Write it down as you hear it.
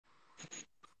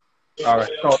All right.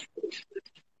 So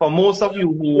for most of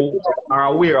you who are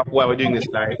aware of why we're doing this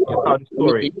live, you saw the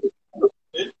story.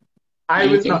 Anything? I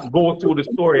will Anything? not go through the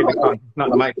story because it's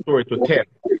not my story to tell.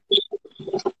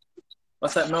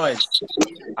 What's that noise?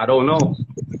 I don't know.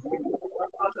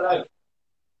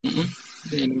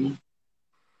 Mm-mm.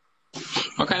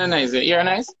 What kind of nice is it? You're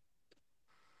nice?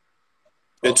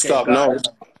 It Okay, stopped got now. it.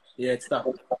 Yeah, it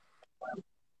stopped.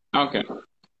 Okay.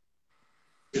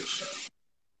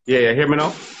 Yeah, yeah, hear me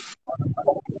now?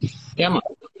 Yeah, man.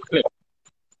 Clear.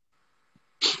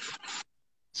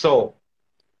 So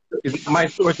it's my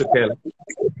story to tell.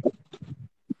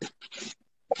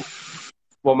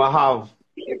 But I have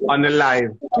on the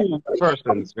live two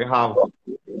persons. We have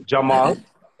Jamal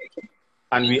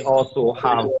and we also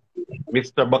have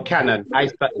Mr. Buchanan,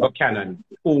 Isaac Buchanan,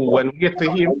 who when we get to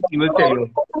him, he will tell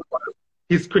you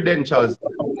his credentials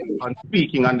on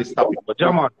speaking on this topic. But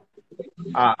Jamal,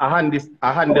 I hand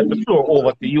the floor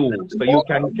over to you so you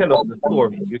can tell us the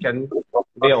story. You can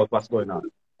lay out what's going on.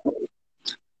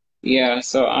 Yeah,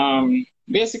 so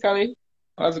basically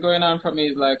what's going on for me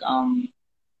is like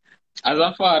as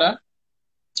a father,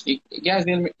 you guys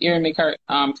didn't hear me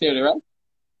clearly, right?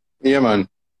 Yeah, man.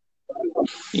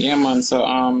 Yeah, man. So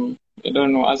you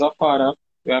don't know, as a father,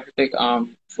 we have to take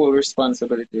full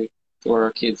responsibility to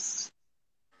our kids.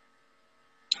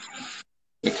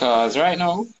 Because right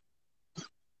now,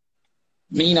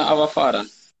 me not have a father.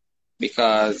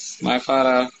 Because my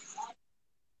father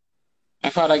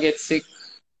gets sick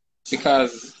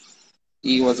because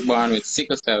he was born with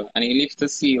sickle cell and he lived to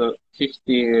see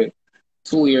 52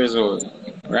 years old,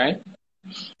 right?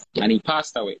 And he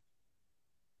passed away.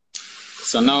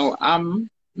 So now I'm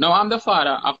the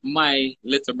father of my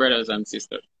little brothers and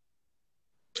sisters,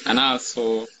 and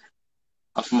also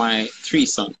of my three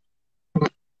sons.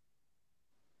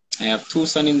 I have two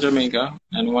sons in Jamaica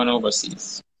and one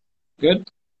overseas. Good.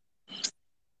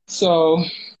 So,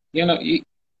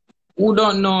 who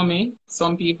don't know me?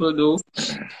 Some people do.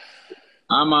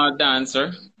 I'm a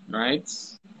dancer, right?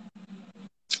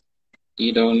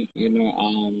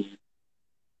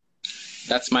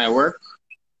 That's my work.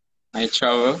 I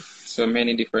travel to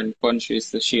many different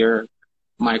countries to share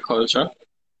my culture,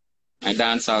 my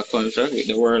dancehall culture with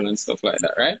the world and stuff like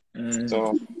that, right?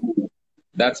 So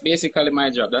that's basically my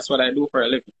job. That's what I do for a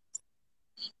living.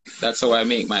 That's how I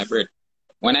make my bread.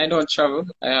 When I don't travel,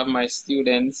 I have my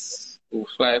students who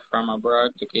fly from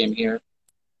abroad to come here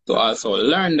to also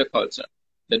learn the culture,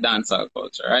 the dancehall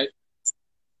culture, right?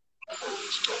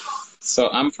 So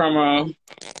I'm from a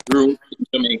group in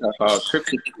Jamaica called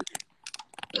Cryptic,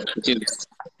 which is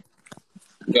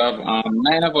we have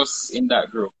 9 of us in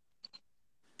that group,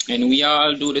 and we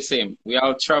all do the same. We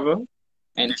all travel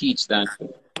and teach dance.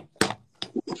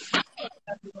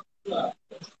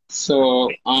 So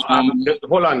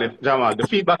Hold on, Jamal. The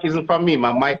feedback isn't from me.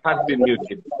 My mic has been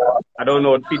muted. I don't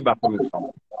know what feedback coming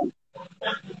from.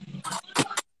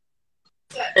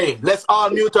 Hey, let's all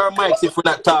mute our mics if we're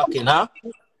not talking, huh?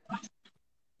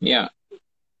 yeah.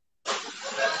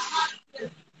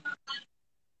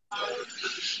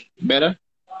 Better?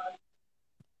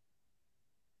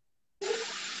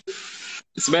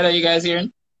 It's better, you guys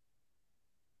hearing?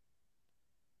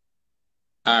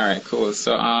 All right, cool.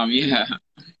 So yeah.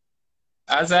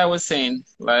 As I was saying,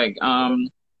 like I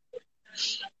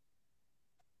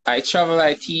travel,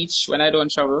 I teach. When I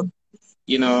don't travel,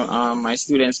 my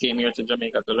students came here to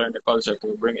Jamaica to learn the culture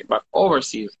to bring it back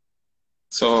overseas.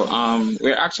 So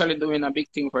we're actually doing a big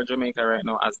thing for Jamaica right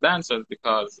now as dancers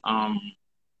because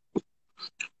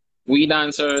we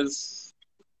dancers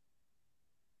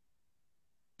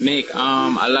make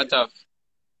a lot of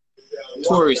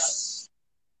tourists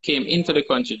came into the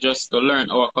country just to learn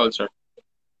our culture.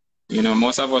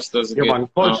 Most of us doesn't Yeah, get man.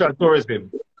 Cultural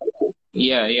tourism.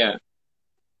 yeah.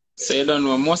 So you don't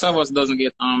know, most of us doesn't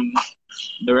get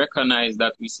the recognize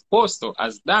that we supposed to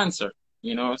as dancer,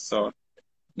 So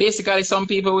basically some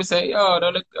people will say, yo,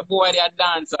 don't look boy they a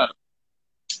dancer.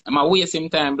 I'm a wasting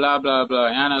time, blah blah blah.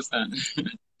 You understand?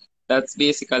 That's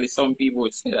basically some people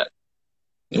would say that.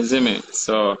 You see me?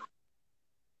 So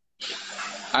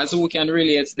as who can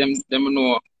relate them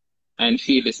know and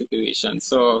feel the situation.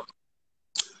 So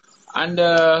on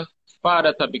the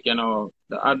father topic, the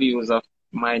abuse of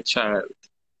my child.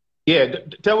 Yeah,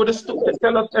 tell us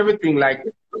everything like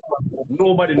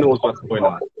nobody knows what's going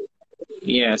on.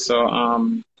 Yeah, so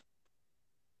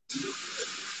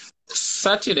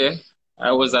Saturday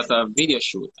I was at a video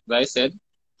shoot. As I said,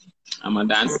 I'm a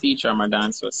dance teacher, I'm a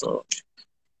dancer. So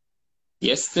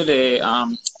yesterday,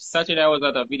 Saturday I was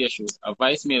at a video shoot, a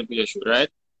voicemail video shoot, right?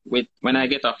 When I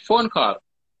get a phone call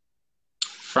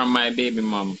from my baby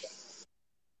mom.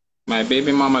 My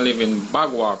baby mama live in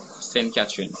Bagwalk, St.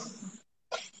 Catherine.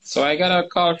 So I got a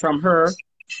call from her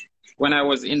when I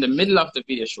was in the middle of the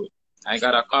video shoot. I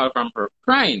got a call from her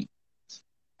crying.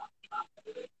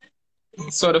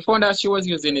 So the phone that she was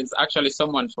using is actually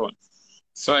someone's phone.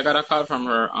 So I got a call from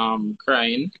her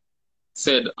crying.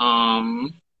 Said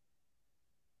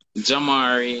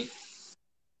Jamari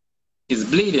is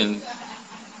bleeding.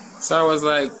 So I was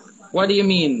like, what do you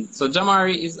mean? So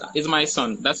Jamari is my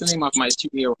son. That's the name of my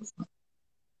 2-year-old son.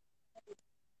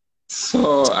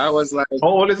 So I was like, How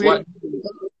old is he? what?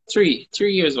 3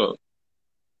 years old.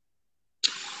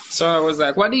 So I was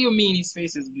like, what do you mean his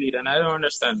face is bleeding? I don't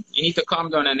understand. You need to calm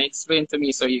down and explain to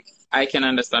me so I can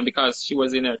understand, because she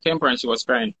was in her temper and she was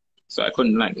crying. So I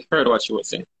couldn't like heard what she was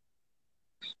saying.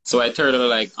 So I told her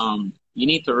like, you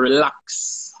need to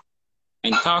relax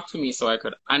and talk to me so I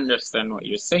could understand what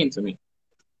you're saying to me.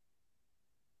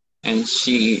 And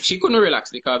she couldn't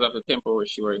relax because of the temper where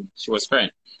she was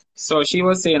crying. So she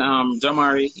was saying,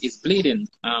 Jamari is bleeding.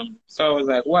 So I was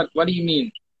like, what do you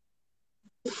mean?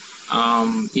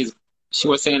 She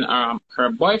was saying her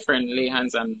boyfriend lay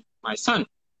hands on my son.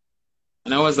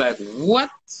 And I was like, what?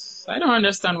 I don't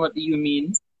understand, what do you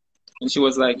mean? And she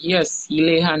was like, yes, he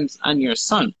lay hands on your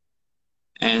son.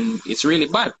 And it's really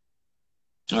bad.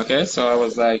 Okay, so I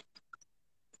was like,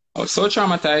 I was so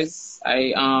traumatized.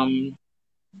 I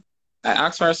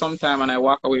asked her some time and I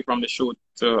walked away from the shoot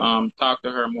to talk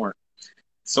to her more.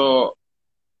 So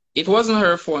it wasn't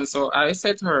her phone. So I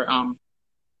said to her,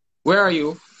 where are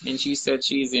you? And she said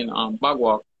she's in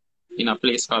Bagwalk in a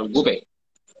place called Gube.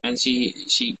 And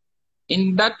she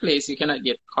in that place you cannot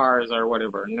get cars or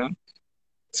whatever, you know.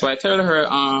 So I told her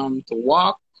to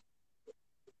walk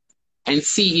and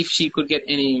see if she could get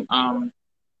any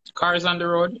cars on the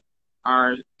road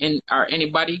or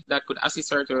anybody that could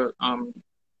assist her to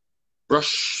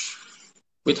rush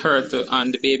with her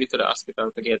and the baby to the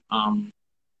hospital to get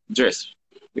dressed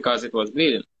because it was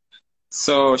bleeding.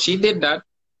 So she did that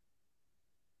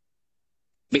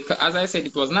because, as I said,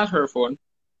 it was not her phone.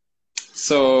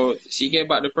 So she gave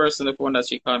back the person the phone that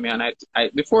she called me, and I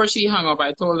before she hung up,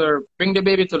 I told her, bring the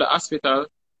baby to the hospital.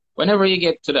 Whenever you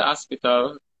get to the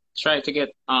hospital, try to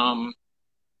get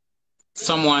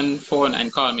someone phone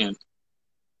and call me.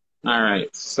 All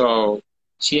right. So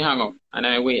she hung up, and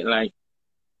I wait like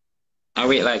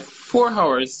 4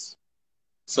 hours.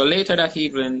 So later that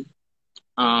evening,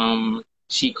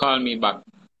 she called me back.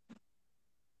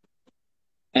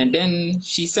 And then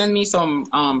she sent me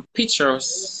some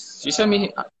pictures. She sent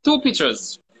me 2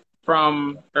 pictures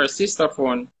from her sister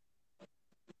phone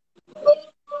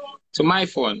to my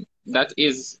phone. That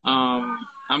is,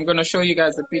 I'm gonna show you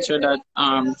guys the picture that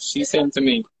she sent to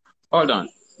me. Hold on,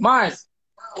 Mars,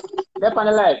 step on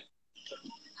the light.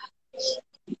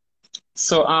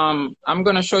 So I'm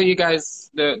gonna show you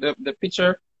guys the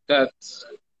picture that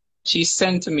she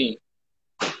sent to me.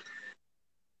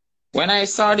 When I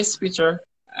saw this picture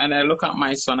and I look at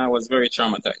my son, I was very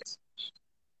traumatized.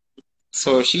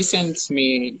 So she sent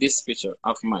me this picture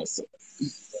of my son.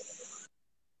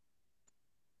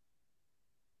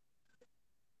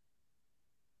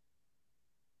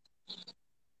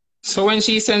 So when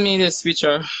she sent me this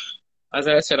picture, as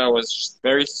I said, I was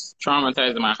very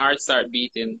traumatized. My heart started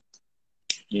beating.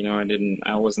 You know,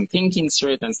 I wasn't thinking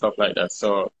straight and stuff like that.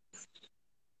 So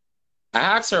I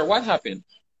asked her what happened.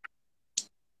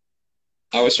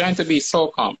 I was trying to be so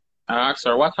calm. I asked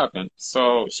her what happened.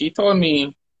 So she told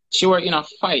me she was in a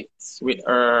fight with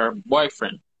her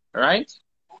boyfriend, right?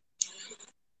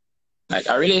 Like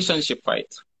a relationship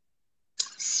fight.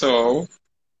 So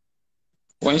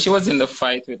when she was in the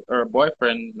fight with her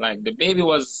boyfriend, like the baby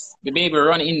run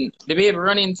into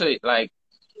it, like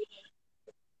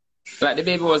the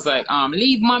baby was like,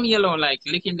 leave mommy alone, like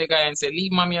licking the guy and said,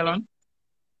 leave mommy alone.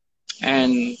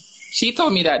 And she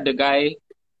told me that the guy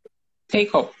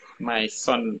take up my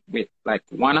son with like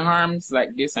one arms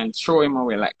like this and throw him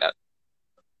away like that.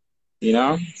 You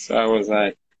know? So I was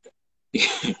like,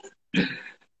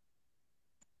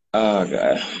 oh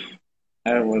God.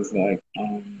 I was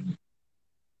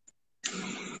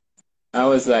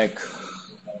like,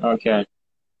 okay.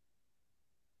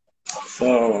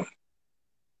 So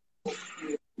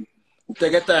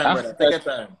Take your time, brother. Take your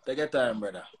time. Take your time,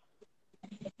 brother.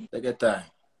 Take your time.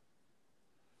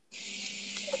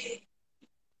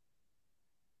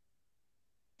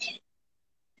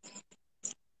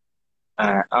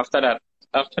 After that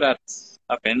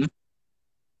happened,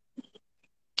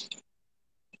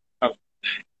 uh,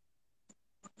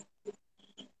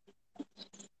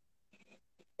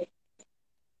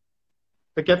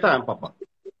 Take your time, Papa.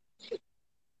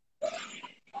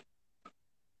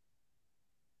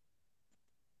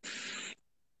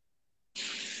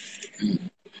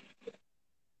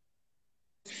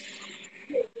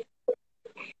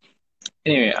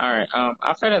 Anyway, all right.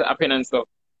 After that happened and stuff,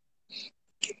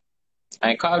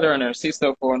 I called her on her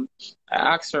sister phone. I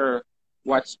asked her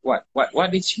what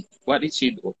did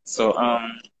she do? So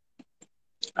I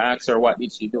asked her what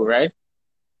did she do, right?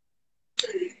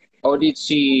 Or did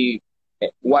she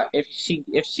what if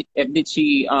did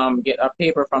she get a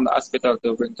paper from the hospital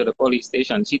to bring to the police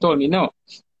station? She told me no.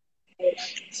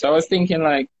 So I was thinking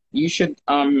like you should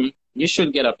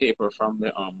get a paper from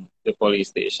the police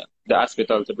station, the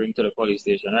hospital to bring to the police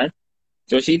station, right?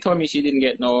 So she told me she didn't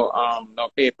get no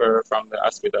paper from the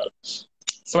hospital.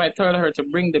 So I told her to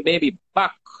bring the baby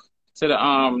back to the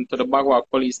Bagua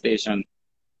police station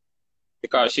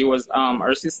because she was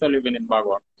her sister living in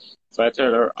Bagua. So I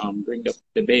told her bring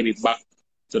the baby back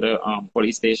to the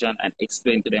police station and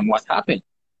explain to them what happened,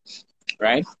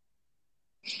 right?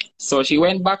 So she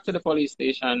went back to the police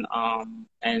station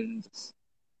and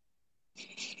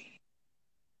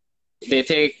they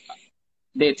take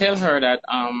they tell her that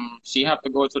she have to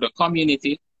go to the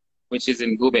community, which is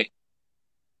in Gube,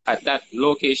 at that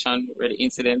location where the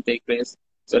incident take place.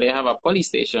 So they have a police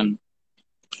station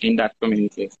in that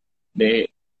community. They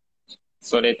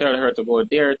so they tell her to go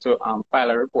there to file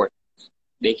a report.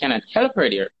 They cannot help her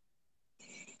there.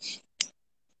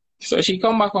 So she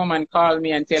come back home and call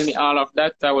me and tell me all of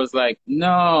that. I was like,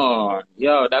 no,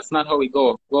 yo, that's not how we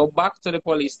go. Go back to the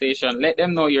police station. Let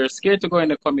them know you're scared to go in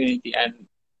the community and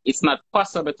it's not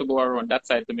possible to go around that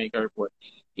side to make a report.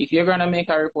 If you're gonna make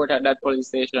a report at that police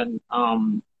station,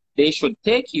 they should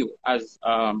take you as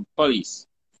police.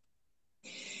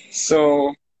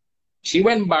 So she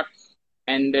went back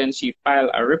and then she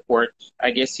filed a report. I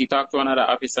guess she talked to another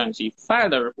officer and she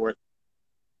filed a report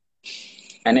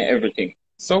and everything.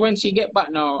 So when she get back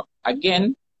now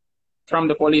again from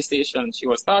the police station, she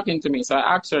was talking to me. So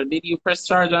I asked her, did you press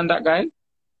charge on that guy?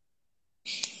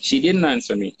 She didn't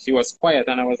answer me. She was quiet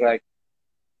and I was like,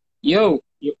 yo,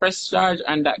 you press charge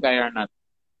on that guy or not?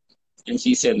 And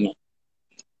she said no.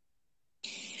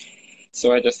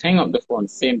 So I just hang up the phone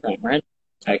same time, right?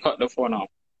 I cut the phone off.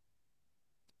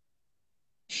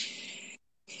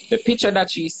 The picture that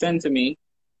she sent to me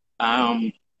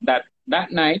that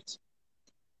night,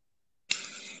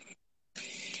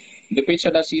 the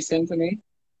picture that she sent to me,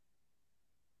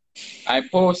 I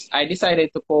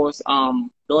decided to post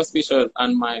those pictures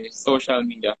on my social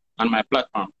media, on my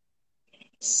platform.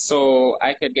 So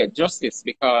I could get justice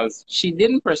because she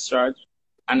didn't press charge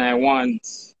and I want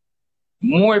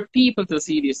more people to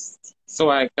see this so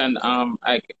I can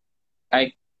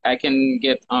I can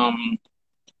get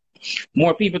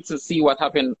more people to see what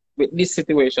happened with this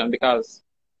situation because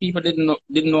people didn't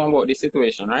know about this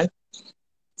situation, right?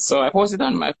 So I posted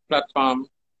on my platform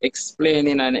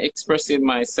explaining and expressing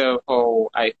myself how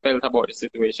I felt about the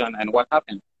situation and what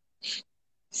happened.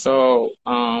 So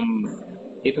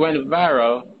it went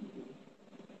viral.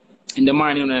 In the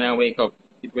morning when I wake up,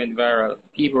 it went viral.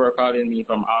 People were calling me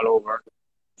from all over.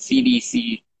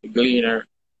 CDC, the Gleaner,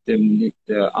 the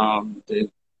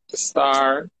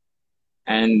Star,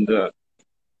 and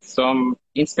some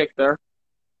inspector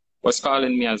was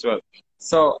calling me as well.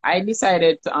 So I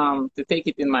decided to take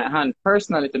it in my hand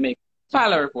personally to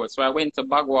file a report. So I went to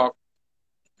Bagwalk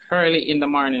early in the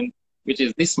morning, which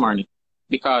is this morning,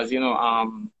 because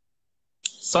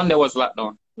Sunday was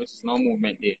lockdown, which is no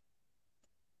movement day.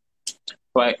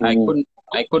 So I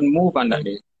couldn't move on that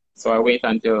day. So I wait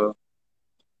until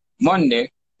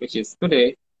Monday, which is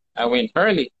today. I went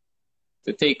early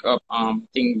to take up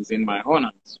things in my own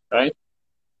hands, right?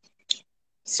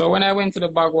 So when I went to the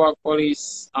Bagwalk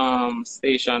police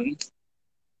station,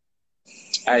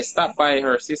 I stopped by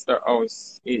her sister's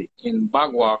house in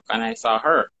Bagwalk and I saw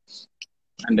her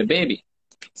and the baby.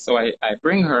 So I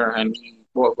bring her and we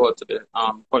both go to the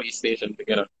police station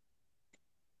together.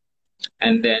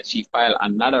 And then she filed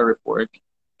another report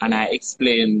and I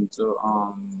explained to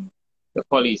the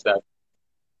police that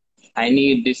I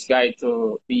need this guy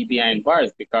to be behind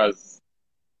bars because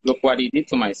look what he did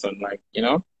to my son, like,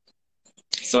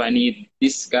 So I need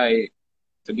this guy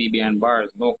to be behind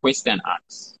bars, no question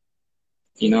asked,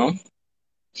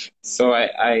 So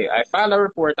I filed a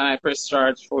report and I pressed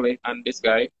charge fully on this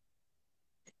guy.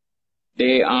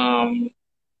 They and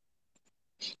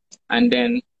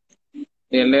then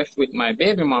they left with my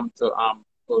baby mom to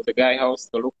go to the guy house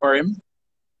to look for him.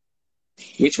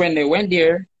 Which when they went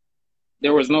there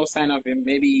was no sign of him.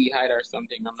 Maybe he hid or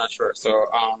something. I'm not sure. So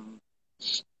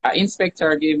an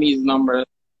inspector gave me his number.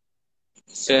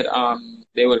 Said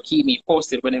they will keep me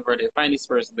posted whenever they find this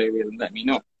person. They will let me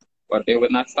know, but they will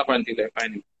not stop until they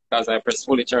find him because I press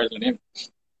fully charge on him,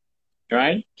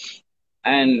 right?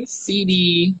 And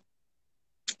CDA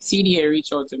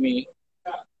reached out to me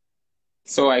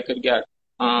so I could get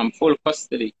full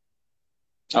custody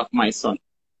of my son,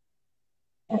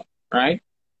 right?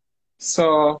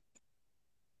 So,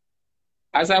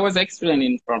 as I was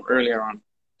explaining from earlier on,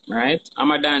 right,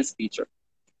 I'm a dance teacher.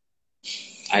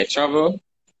 I travel.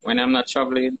 When I'm not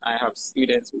traveling, I have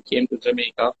students who came to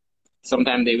Jamaica.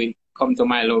 Sometimes they will come to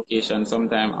my location.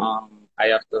 Sometimes I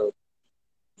have to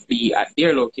be at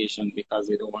their location because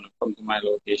they don't want to come to my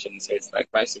location. So it's like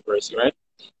vice versa, right?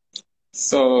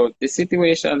 So the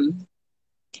situation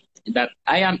that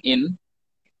I am in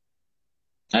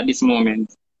at this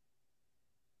moment,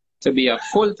 to be a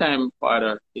full-time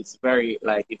father, it's very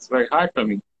hard for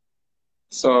me.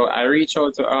 So I reach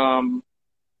out to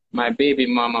my baby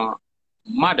mama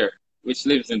mother, which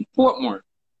lives in Portmore.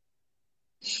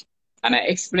 And I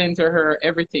explained to her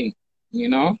everything, you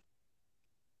know?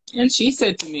 And she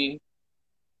said to me,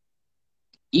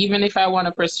 even if I want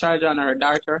to press charge on her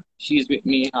daughter, she's with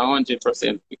me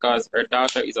 100% because her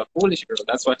daughter is a foolish girl.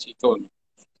 That's what she told me.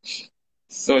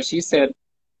 So she said,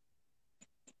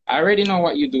 I already know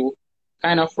what you do,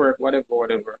 kind of work,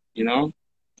 whatever, you know?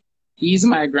 He's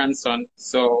my grandson,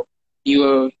 so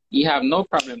you have no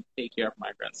problem to take care of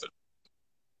my grandson.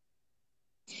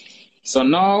 So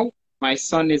now my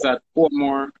son is at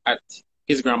Portmore at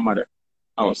his grandmother's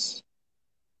house.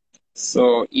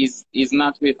 So he's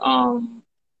not with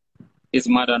his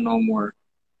mother no more.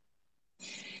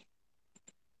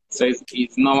 So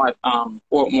he's now at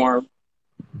Portmore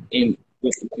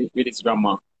with his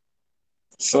grandma.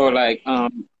 So like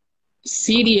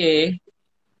CDA,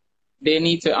 they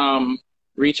need to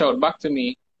reach out back to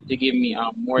me to give me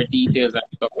more details and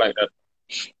stuff like that,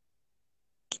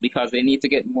 because they need to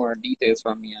get more details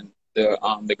from me and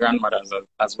the grandmothers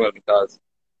as well, because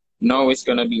now it's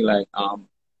gonna be like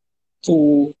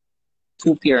two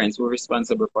parents who are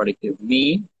responsible for the kids,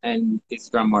 me and his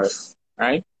grandmother,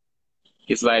 right?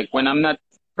 It's like when I'm not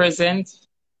present,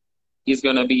 he's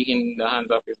gonna be in the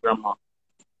hands of his grandma.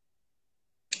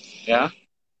 Yeah.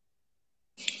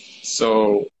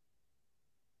 So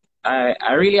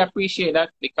I really appreciate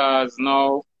that, because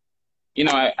now, you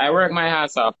know, I work my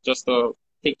ass off just to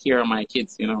take care of my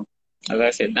kids, you know. As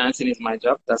I said, dancing is my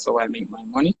job. That's how I make my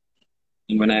money.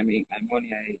 And when I make my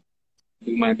money, I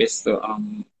do my best to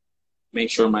make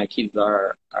sure my kids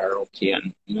are okay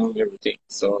and, you know, everything.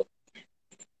 So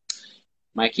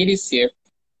my kid is safe,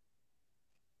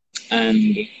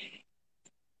 and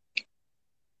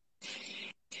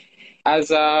as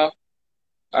a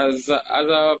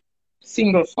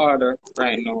single father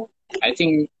right now, I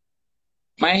think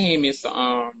my aim is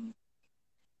I'm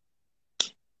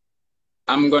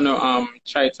gonna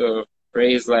try to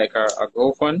raise like a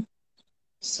GoFund,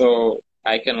 so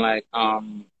I can like I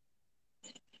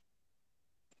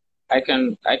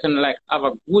can like have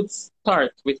a good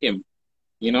start with him,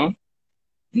 you know,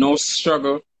 no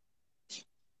struggle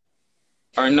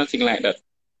or nothing like that.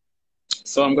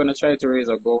 So I'm gonna try to raise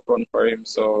a GoFund for him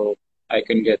so I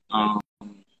can get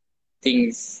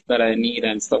things that I need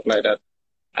and stuff like that.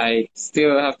 I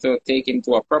still have to take him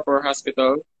to a proper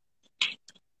hospital,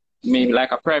 maybe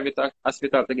like a private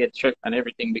hospital, to get checked and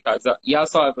everything, because he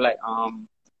also have like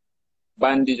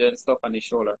bandage and stuff on his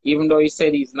shoulder. Even though he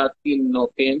said he's not feeling no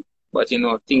pain, but you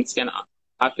know, things can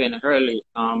happen early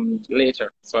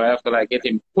later. So I have to like get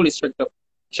him fully checked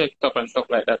up and stuff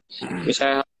like that. Which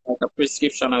I have like a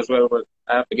prescription as well, but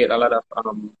I have to get a lot of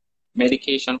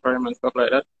medication for him and stuff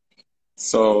like that.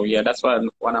 So yeah, that's what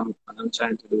I'm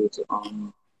trying to do, to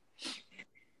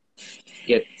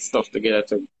get stuff together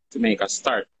to make a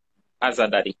start as a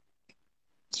daddy.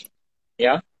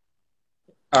 Yeah.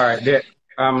 All right. There.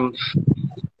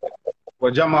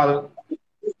 Well, Jamal,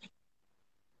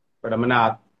 but I'm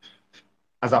not,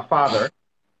 as a father.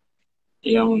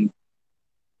 Yeah.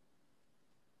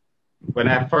 When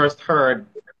I first heard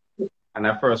and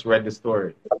I first read the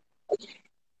story,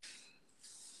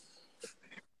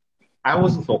 I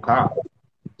wasn't so calm.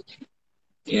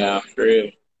 Yeah, for real.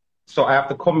 So I have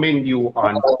to commend you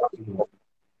on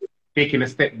taking a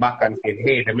step back and saying,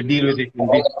 hey, let me deal with it in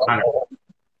this manner.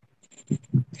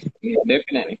 Yeah,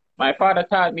 definitely. My father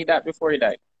taught me that before he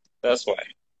died. That's why.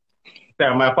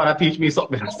 Yeah, my father teach me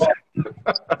something else. So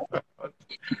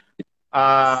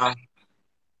I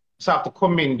have to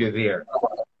commend you there.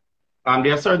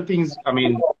 There are certain things, I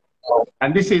mean,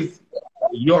 and this is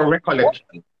your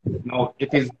recollection. No,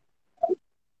 it is,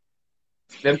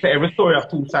 let me say, every story have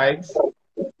two sides,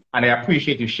 and I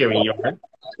appreciate you sharing yours.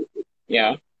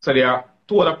 Yeah. So there are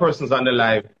two other persons on the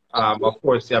live. Of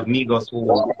course, you have Negus,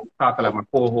 who talk like my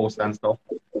co-host and stuff.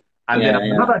 And then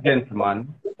another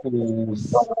gentleman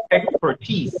whose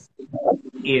expertise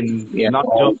in not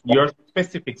just your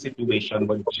specific situation,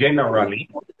 but generally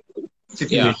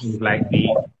situations like these.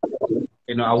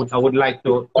 I would like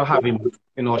to have him,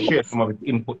 share some of his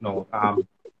input now.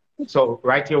 So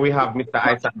right here we have Mr.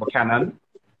 Isaac Buchanan.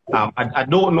 I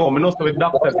don't know. I know so with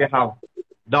doctors they have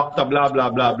doctor blah blah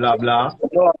blah blah blah.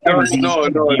 No, MD, no,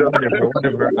 no, no.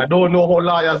 whatever. I don't know how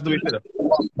lawyers do it.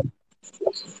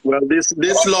 Well, this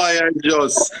lawyer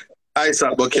just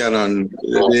Isaac Buchanan.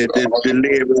 The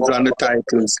labels and the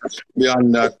titles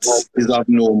beyond that is of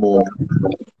no moment.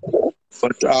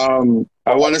 But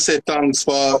I want to say thanks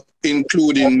for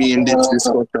including me in this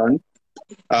discussion,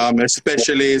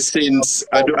 especially since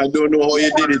I don't know how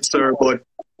you did it, sir, but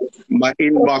my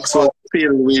inbox was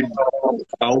filled with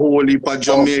a whole heap of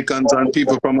Jamaicans and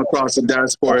people from across the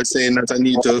diaspora saying that I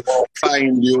need to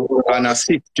find you and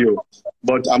assist you.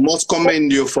 But I must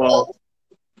commend you for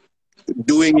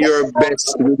doing your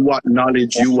best with what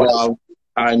knowledge you have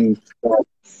and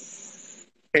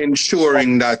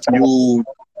ensuring that you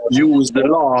use the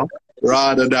law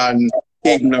rather than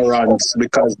ignorance,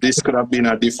 because this could have been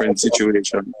a different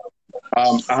situation.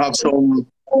 I have some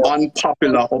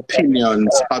unpopular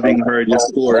opinions having heard your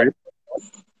story,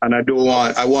 and I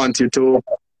want you to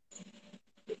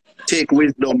take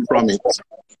wisdom from it.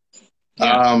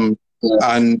 And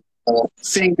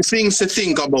things to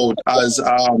think about as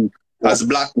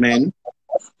black men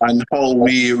and how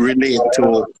we relate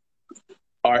to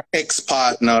our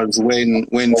ex-partners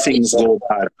when things go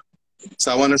bad.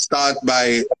 So I want to start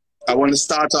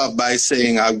off by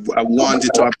saying I want you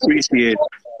to appreciate,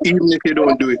 even if you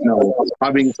don't do it now,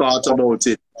 having thought about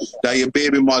it, that your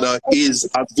baby mother is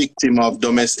a victim of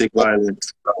domestic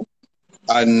violence,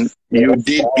 and you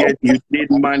did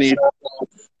manage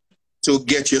to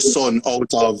get your son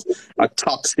out of a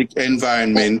toxic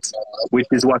environment, which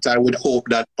is what I would hope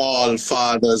that all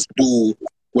fathers do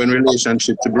when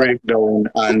relationships break down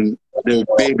and the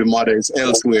baby mother is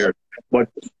elsewhere. But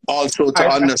also to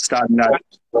understand that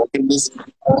in this,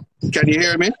 can you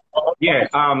hear me? Yeah.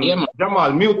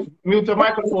 Jamal, mute the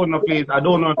microphone now, please. I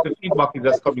don't know if the feedback is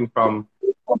just coming from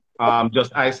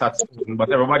just Isaac's phone,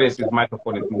 but everybody else's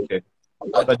microphone is muted.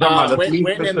 So Jamal,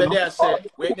 wait in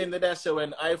the day say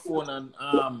when iPhone and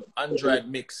Android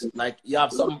mix, like you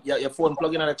have some your phone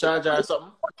plugged in on a charger or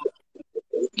something?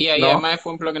 Yeah, my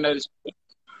phone plugging in.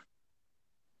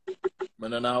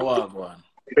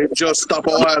 It just stopped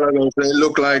a while ago. So it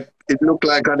looked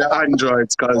like on the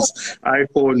Androids, because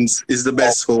iPhones is the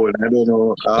best phone. I don't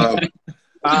know.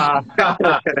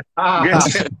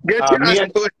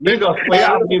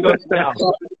 Negus,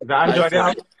 the Android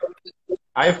have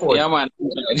iPhone. Yeah, man.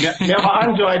 Never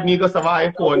Android, Negus have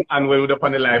iPhone, and we would up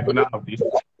on the live do not have this.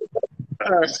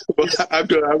 I'm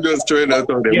just throwing that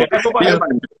on them. Yeah,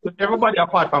 everybody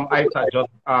apart from Isaac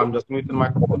just mute the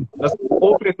microphone. Just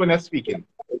open it when you're speaking.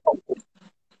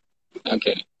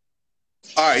 Okay.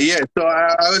 All right, yeah. So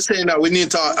I was saying that we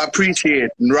need to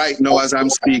appreciate right now as I'm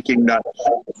speaking that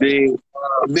the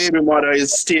baby mother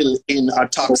is still in a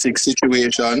toxic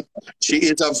situation. She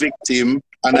is a victim,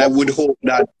 and I would hope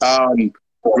that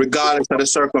regardless of the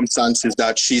circumstances,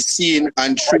 that she's seen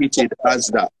and treated as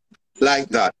that, like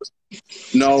that.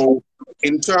 Now,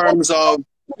 in terms of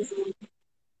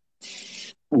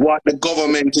what the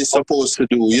government is supposed to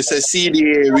do, you say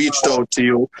CDA reached out to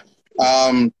you.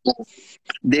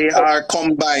 They are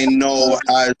combined now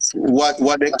as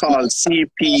what they call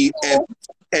CPSA,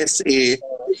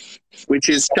 which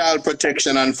is Child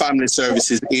Protection and Family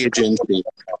Services Agency.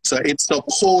 So it's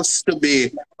supposed to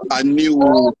be a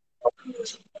new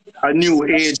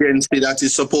agency that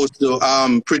is supposed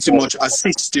to pretty much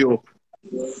assist you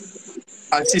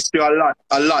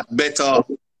a lot better,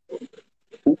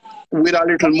 with a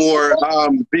little more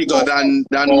bigger than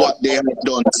what they have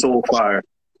done so far.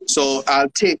 So I'll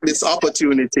take this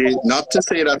opportunity, not to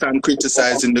say that I'm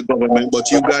criticizing the government,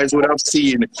 but you guys would have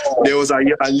seen there was a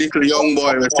little young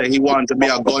boy who said he wanted to be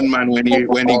a gunman when he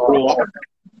grew up.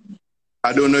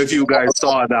 I don't know if you guys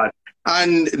saw that.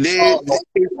 And it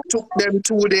took them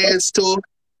 2 days to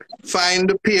find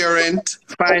the parent,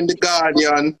 find the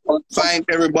guardian, find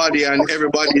everybody, and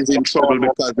everybody is in trouble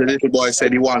because the little boy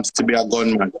said he wants to be a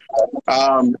gunman.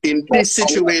 In this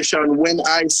situation, when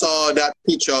I saw that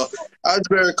picture, I was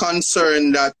very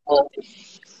concerned that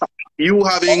you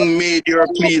having made your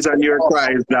pleas and your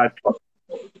cries, that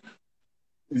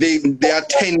the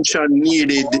attention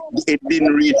needed, it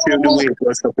didn't reach you the way it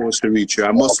was supposed to reach you.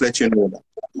 I must let you know that.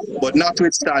 But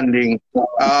notwithstanding,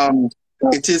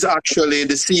 it is actually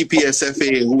the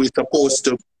CPSFA who is supposed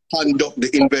to conduct the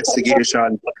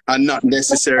investigation, and not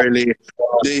necessarily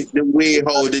the way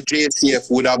how the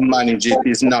JCF would have managed it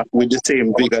is not with the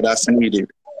same vigor that's needed.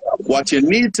 What you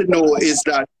need to know is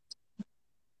that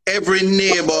every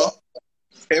neighbor,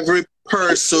 every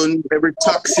person, every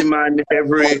taxi man,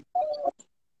 every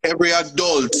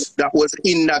adult that was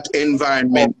in that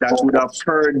environment that would have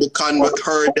heard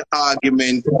the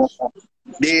argument,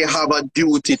 they have a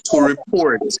duty to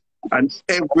report. And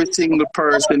every single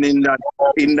person in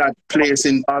that place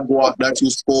in Bagua that you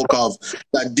spoke of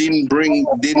that didn't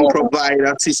provide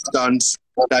assistance,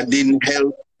 that didn't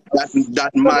help,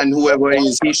 that man, whoever he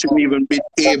is, he shouldn't even be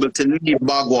able to leave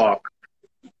Bagua.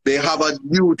 They have a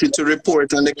duty to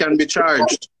report and they can be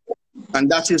charged. And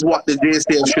that is what the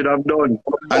JCF should have done.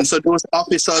 And so those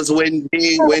officers,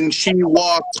 when she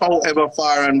walked however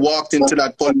far and walked into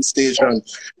that police station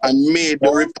and made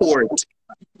the report,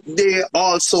 they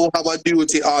also have a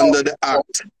duty under the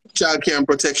Act, Child Care and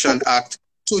Protection Act,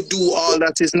 to do all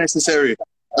that is necessary.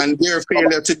 And their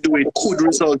failure to do it could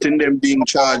result in them being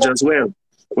charged as well.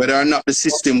 Whether or not the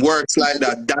system works like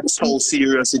that, that's how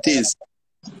serious it is.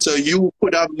 So you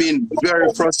could have been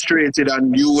very frustrated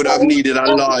and you would have needed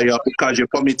a lawyer because you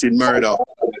committed murder.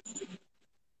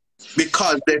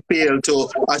 Because they failed to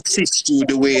assist you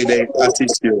the way they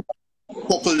assist you.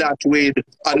 Couple that with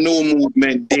a no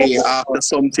movement day after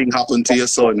something happened to your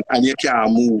son and you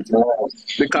can't move.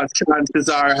 Because chances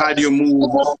are, had you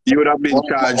moved, you would have been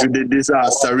charged with the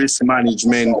disaster risk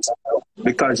management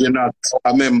because you're not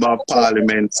a member of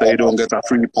parliament, so you don't get a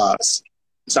free pass.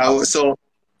 So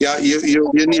yeah, you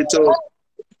need to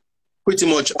pretty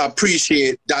much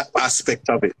appreciate that aspect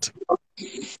of it.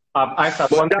 I said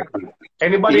one second.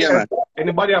 Anybody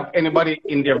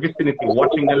in their vicinity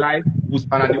watching the live who's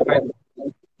on a device?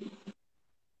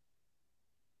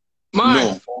 Man,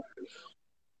 no.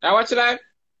 I watch live.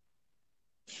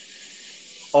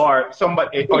 Or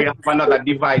somebody, or you have another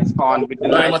device on with the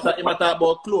live. You might talk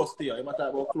about close to you.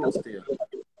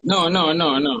 No.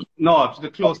 No, it's the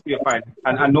close to your phone.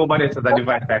 And nobody has a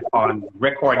device that's on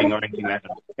recording or anything like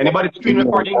that. Anybody screen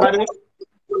recording, by the way?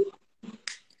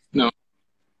 No.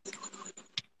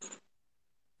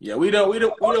 Yeah, we don't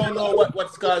know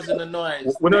what's causing the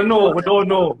noise. We don't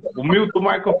know. We mute the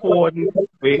microphone.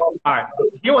 Wait, all right.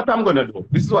 Here's what I'm gonna do.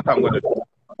 This is what I'm gonna do.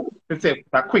 It's a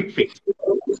quick fix.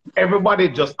 Everybody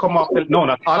just come off the, no,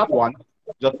 not all at once,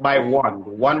 just by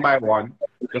one by one.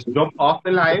 Just jump off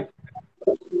the live,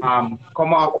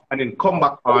 come off and then come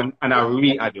back on and I'll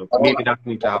re-add you. Maybe that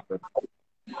needs to happen.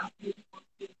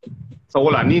 So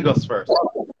hold on, Negus first.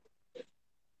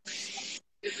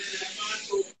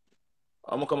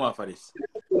 I'm gonna come off of this.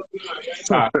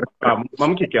 I'm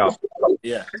gonna kick you off.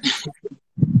 Yeah.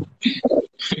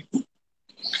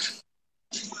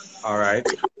 All right.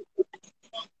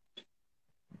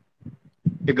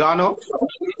 Igano?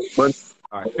 What?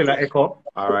 All right, still an echo.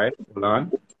 All right, hold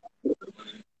on.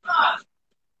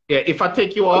 Yeah, if I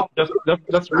take you off, just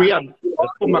re-add.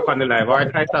 Just put back on the live. All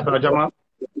right, can I start, Jamal?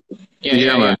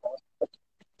 Yeah, man.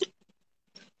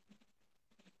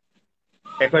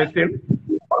 Echo is still?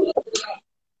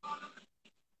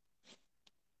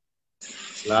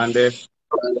 Lande.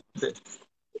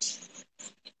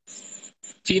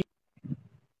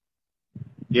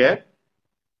 Yeah?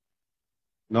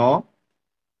 No?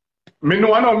 Me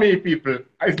no know me, people.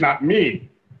 It's not me.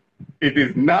 It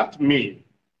is not me.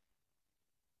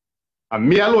 And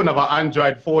me alone have an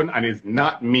Android phone and it's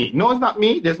not me. No, it's not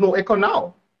me. There's no echo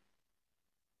now.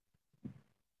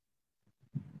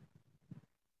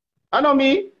 I know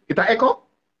me. It's an echo?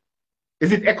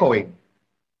 Is it echoing?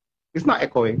 It's not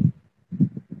echoing.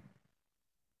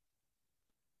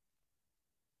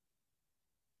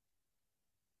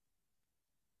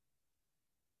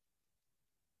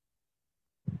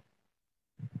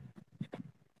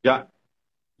 Yeah.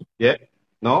 Yeah.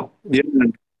 No? Yeah.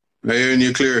 I'm hearing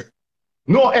you clear.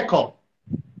 No echo.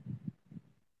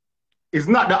 It's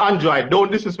not the Android.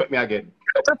 Don't disrespect me again.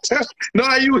 No,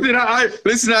 I use it.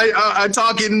 Listen, I'm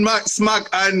talking smack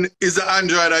and is the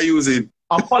Android I use it.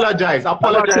 Apologize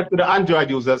to the Android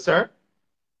user, sir.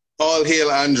 All hail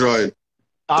Android.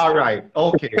 All right.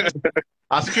 Okay.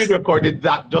 I screen recorded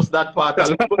that, just that part.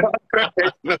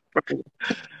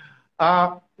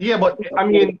 Yeah, but I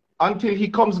mean, until he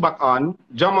comes back on,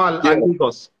 Jamal and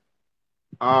Negus.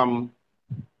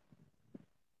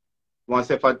 Once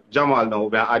if I Jamal now,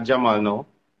 we are at Jamal now,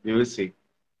 you will see.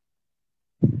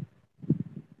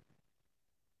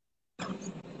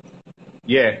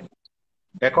 Yeah.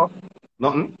 Echo?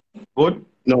 Nothing? Good?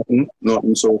 Nothing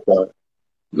so far.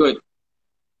 Good.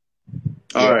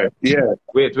 All right. Yeah.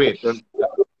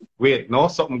 Wait, no,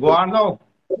 something go on now.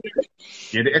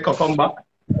 Yeah, the echo come back.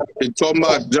 It come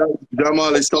back.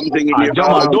 Jamal is something in your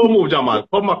Jamal, don't move, Jamal.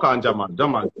 Come back on, Jamal.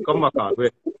 Jamal, come back on.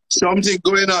 Wait. Something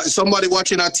going on. Somebody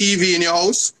watching a TV in your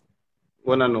house?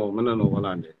 I don't know what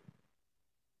on there.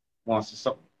 Want to see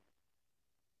something?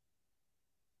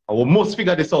 And we must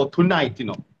figure this out tonight, you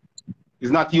know. It's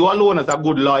not you alone as a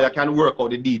good lawyer can work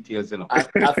out the details, you know. I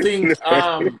think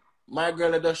my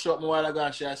girl had just shot me a while ago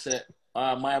and she said,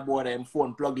 my boy, them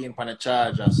phone plug in on the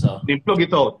charger, so. They plug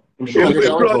it out. Plug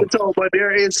it out. But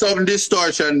there is some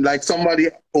distortion, like somebody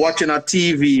watching a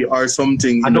TV or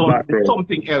something in the background.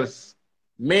 Something else.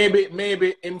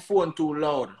 Maybe him phone too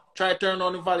loud. Try turn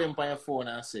on the volume on your phone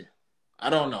and see. I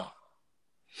don't know.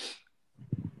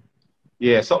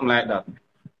 Yeah, something like that.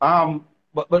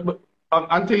 But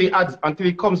until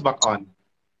he comes back on,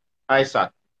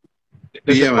 Isaac,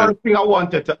 the first thing I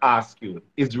wanted to ask you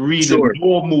is really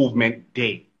no movement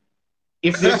day.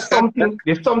 If there's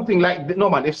something like no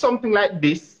man, if something like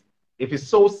this, if it's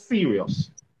so serious,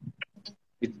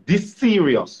 it's this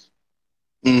serious,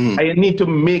 I need to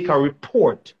make a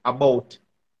report about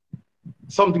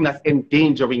something that's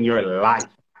endangering your life.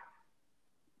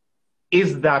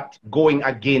 Is that going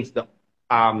against the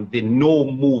no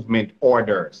movement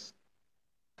orders?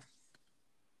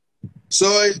 So,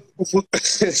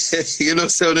 you know,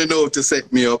 so they know to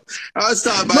set me up. I'll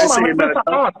start by saying that.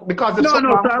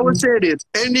 So I would say this.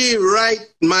 Any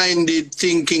right-minded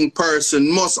thinking person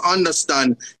must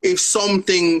understand if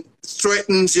something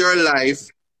threatens your life,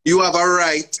 you have a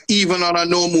right, even on a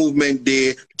no-movement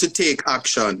day, to take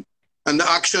action. And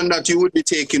the action that you would be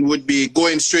taking would be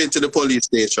going straight to the police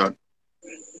station.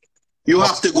 You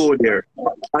have to go there.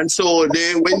 And so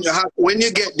when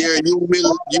you get there, you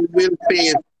will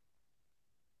face.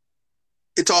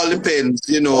 It all depends,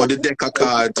 you know, the deck of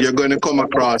cards. You're going to come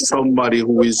across somebody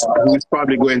who is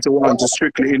probably going to want to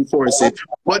strictly enforce it.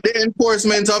 But the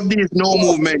enforcement of these no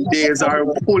movement days are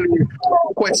fully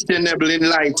questionable in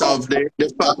light of the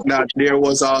fact that there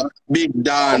was a big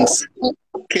dance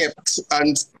kept,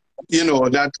 and you know,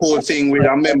 that whole thing with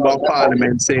a member of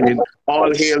parliament saying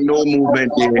all hail no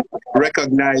movement day,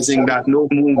 recognizing that no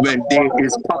movement day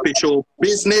is puppy show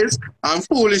business and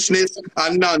foolishness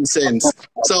and nonsense.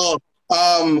 So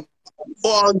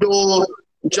although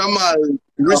Jamal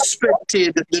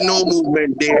respected the no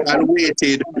movement day and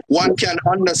waited, one can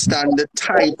understand the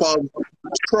type of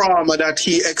trauma that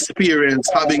he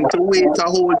experienced, having to wait a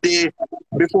whole day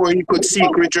before he could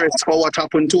seek redress for what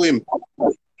happened to him.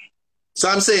 So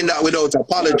I'm saying that without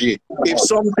apology. If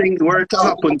something were to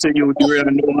happen to you during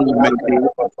a no movement day,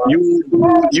 you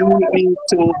need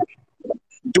to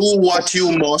do what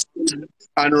you must,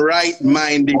 and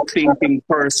right-minded thinking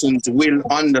persons will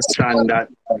understand that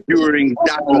during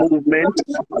that movement,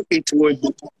 it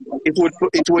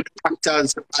would act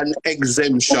as an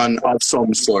exemption of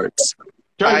some sorts.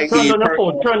 Turn down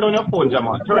your phone,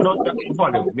 Jamal. Turn down the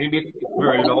volume. Maybe it's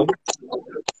very low.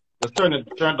 Just turn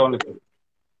down the phone.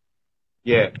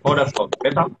 Yeah, oh, that's loud.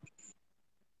 Better?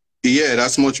 Yeah,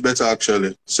 that's much better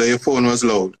actually. So your phone was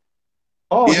loud.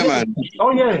 Oh, yeah, man.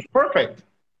 Oh, yeah, perfect.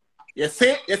 You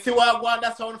see what I want,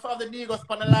 that's one for the Negus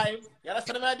on the live. You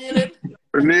understand what I'm dealing?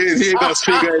 Negus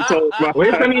figure it out, man.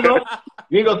 Wait a minute,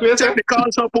 Negus, wait a second.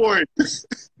 Technical support.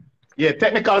 Yeah,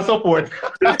 technical support.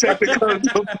 Technical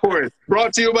support.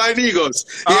 Brought to you by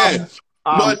Negus. Yeah.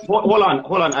 But hold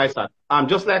on, Isaac.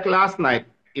 Just like last night,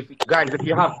 if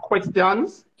you have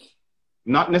questions,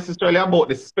 not necessarily about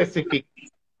the specific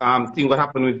thing what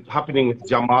happening with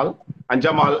Jamal. And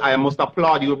Jamal, I must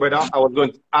applaud you, brother. I was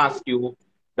going to ask you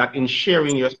that in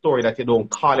sharing your story that you don't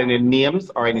call any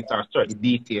names or any certain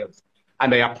details.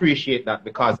 And I appreciate that,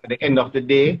 because at the end of the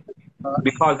day,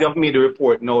 because you have made a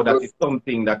report now that it's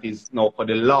something that is now for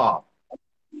the law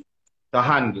to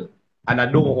handle. And I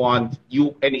don't want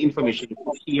any information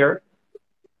you hear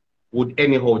would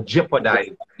anyhow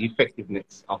jeopardize the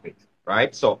effectiveness of it,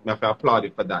 right? So I have to applaud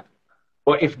you for that.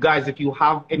 But if you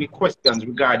have any questions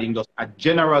regarding just a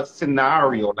general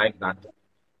scenario like that,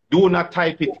 do not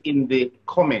type it in the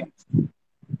comments.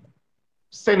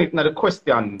 Send it in the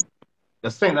question,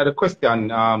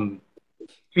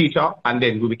 feature, and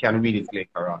then we can read it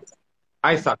later on.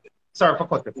 Isaac, sorry for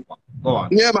cutting. Go on.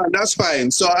 Yeah, man, that's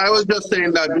fine. So I was just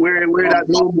saying that where that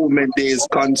no movement day is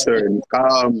concerned,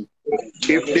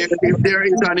 if there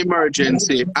is an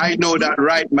emergency, I know that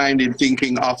right-minded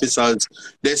thinking officers,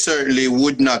 they certainly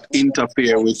would not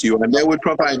interfere with you, and they would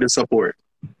provide the support.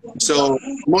 So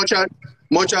much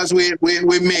as we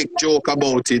make joke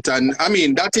about it, and I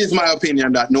mean, that is my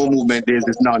opinion, that no movement days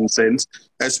is nonsense,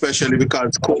 especially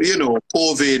because, you know,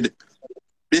 COVID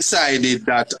decided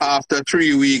that after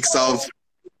 3 weeks of,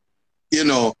 you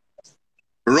know,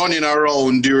 running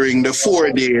around during the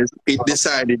 4 days, it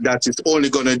decided that it's only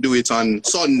going to do it on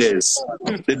Sundays,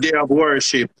 the day of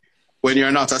worship, when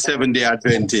you're not a 7-day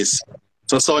Adventist.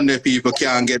 So Sunday people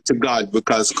can't get to God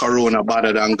because Corona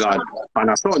better than God on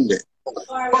a Sunday. But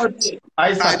I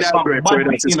I said, digress where bad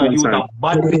that is you know, use a concerned.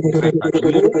 bad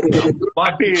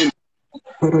I mean,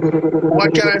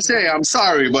 what can I say? I'm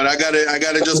sorry, but I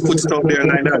gotta just put it out there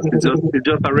like that. It's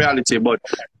just a reality. But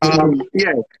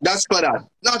yeah, that's for that.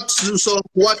 Not so.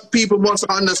 What people must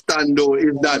understand though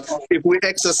is that if we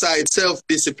exercise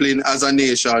self-discipline as a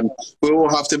nation, we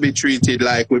won't have to be treated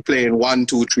like we're playing 1,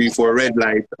 2, 3, 4 red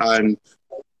light, and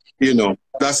you know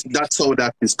that's how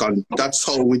that is that's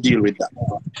how we deal with that.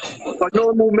 But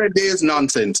no movement there is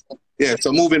nonsense. Yeah.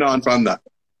 So moving on from that.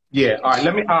 Yeah, all right,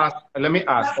 let me ask,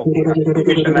 okay, a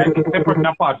situation like separate and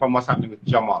apart from what's happening with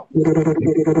Jamal.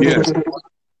 Yes.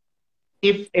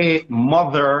 If a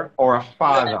mother or a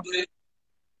father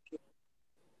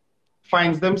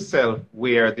finds themselves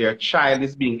where their child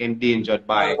is being endangered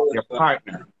by their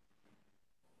partner,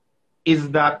 is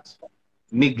that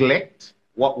neglect?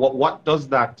 What does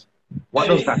that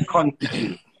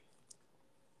constitute?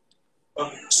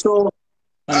 So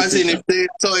as in if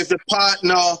the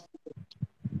partner,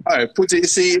 all right, put it,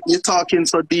 see, you're talking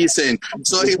so decent.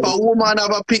 So if a woman have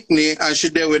a picnic and she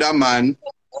there with a man,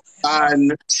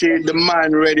 and the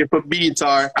man ready for beat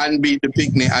her and beat the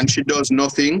picnic, and she does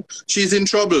nothing, she's in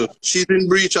trouble. She's in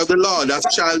breach of the law.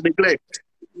 That's child neglect.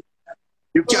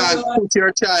 You can't put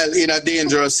your child in a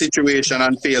dangerous situation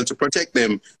and fail to protect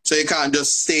them. So you can't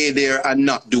just stay there and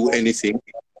not do anything.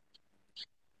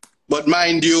 But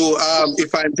mind you,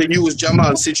 if I'm to use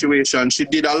Jamal's situation, she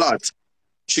did a lot.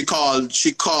 She called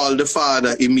the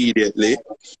father immediately.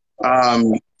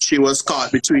 She was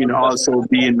caught between also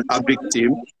being a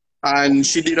victim, and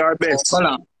she did her best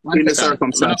in the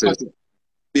circumstances.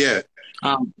 Yeah.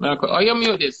 Oh, you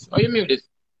mute this.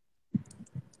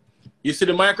 You see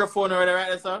the microphone already right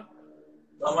there, sir?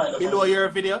 Below your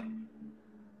video?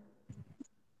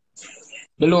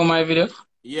 Below my video?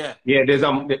 Yeah. Yeah,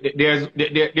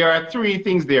 there are three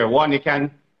things there. One, you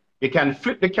can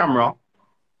flip the camera.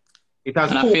 It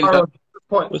has two arrows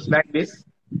points like this.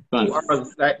 Two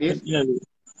arrows like this. Yeah.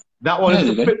 That one is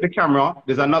to flip the camera.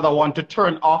 There's another one to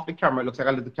turn off the camera. It looks like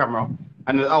a little camera.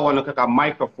 And the other one looks like a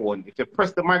microphone. If you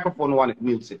press the microphone one, it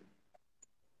mutes it.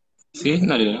 See?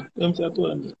 No,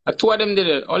 two of them did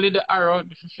it. Only the arrow,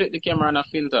 flip the camera and a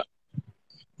filter.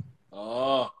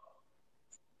 Oh.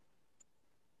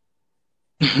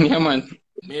 Yeah, man.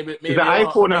 Maybe is the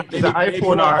iPhone or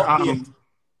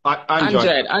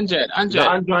Android?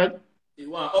 Android.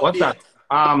 What's that?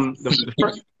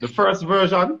 The first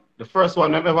version, the first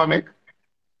one I ever make.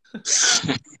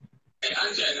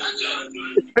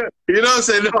 You don't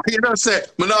say,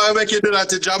 but now I make you do that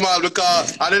to Jamal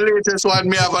because the latest one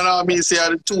me have on me see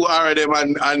the two are them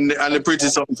and the pretty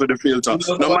something for the filter.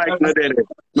 No mic no dead.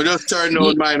 We just turn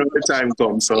on mine when the time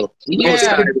comes. So yeah,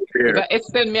 the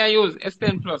S10 me I use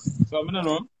S10 Plus. So I don't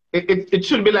know. It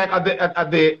should be like at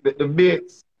the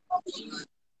base.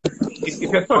 If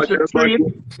you touch the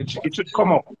screen, it should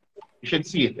come up. You should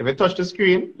see it. If you touch the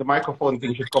screen, the microphone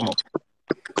thing should come up.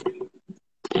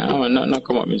 No, not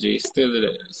come up, G. Still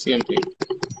the same thing.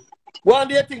 Go on,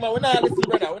 dear thing, man. We're not listening,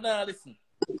 brother. We're not listening.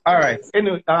 All right.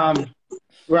 Anyway,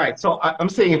 right. So I'm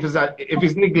saying if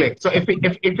it's neglect. So if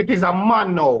it is a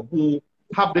man now who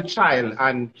have the child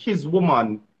and his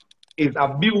woman is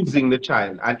abusing the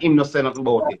child and him not saying nothing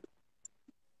about it.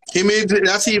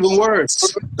 That's even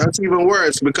worse. That's even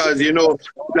worse because, you know,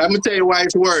 let me tell you why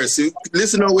it's worse.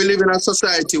 Listen, we live in a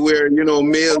society where, you know,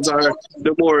 males are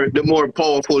the more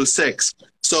powerful sex.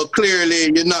 So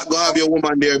clearly you're not gonna have your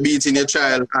woman there beating your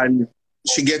child and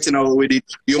she getting out with it.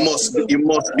 You must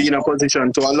be in a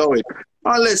position to allow it.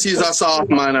 Unless he's a soft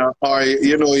man or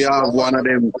you know, you have one of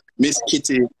them Miss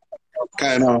Kitty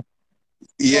kind of.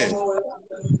 Yeah.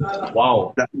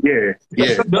 Wow. Yeah.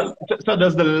 So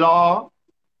does the law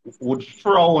would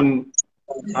frown,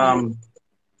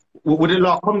 would the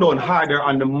law come down harder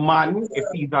on the man if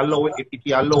he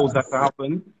allows that to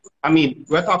happen? I mean,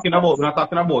 we're not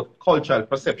talking about cultural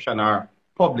perception or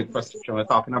public perception. We're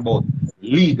talking about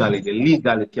the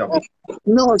legality of it.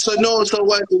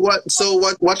 So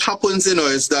what happens, you know,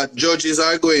 is that judges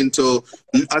are going to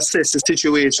assess the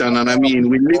situation, and I mean,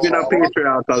 we live in a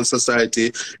patriarchal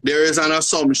society. There is an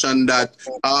assumption that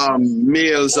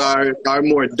males are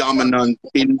more dominant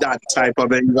in that type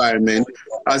of environment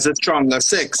as a stronger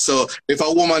sex. So if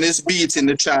a woman is beating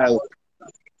the child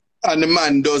and the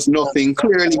man does nothing,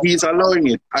 clearly he's allowing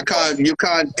it. You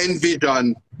can't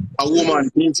envision a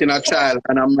woman beating a child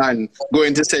and a man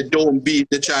going to say don't beat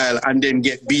the child and then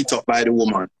get beat up by the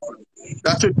woman.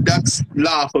 That's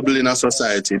laughable in a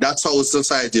society. That's how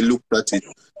society looked at it.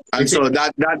 And so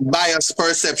that biased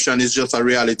perception is just a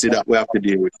reality that we have to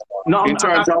deal with. In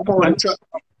terms of how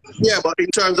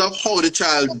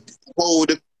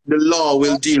the the law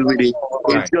will deal with it.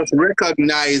 It's just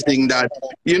recognizing that,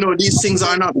 you know, these things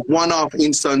are not one-off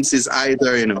instances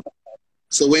either, you know.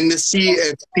 So when the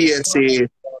CFPSA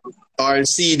or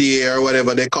CDA or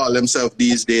whatever they call themselves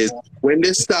these days, when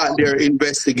they start their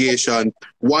investigation,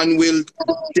 one will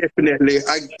definitely,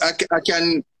 I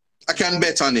can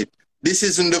bet on it. This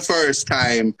isn't the first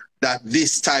time that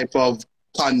this type of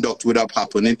conduct would have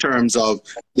happened in terms of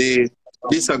the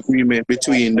disagreement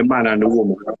between the man and the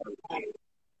woman.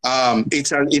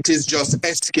 It is just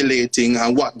escalating,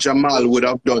 and what Jamal would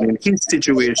have done in his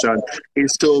situation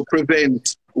is to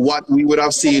prevent what we would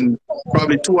have seen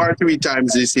probably 2 or 3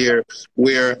 times this year,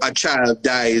 where a child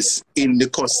dies in the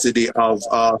custody of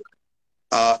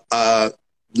a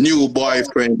new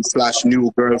boyfriend /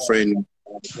 new girlfriend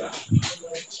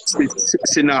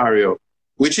scenario,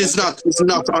 which is not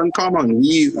uncommon.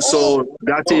 So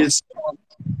that is.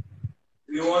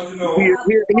 You want to know?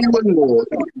 He will know.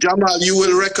 Jamal, you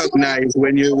will recognize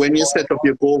when you set up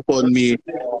your GoFundMe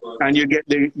and you get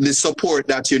the support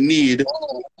that you need,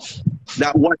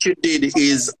 that what you did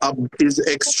is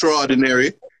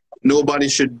extraordinary. Nobody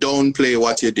should downplay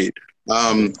what you did.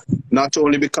 Not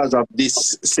only because of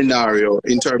this scenario,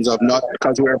 in terms of not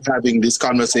because we're having this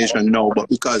conversation now, but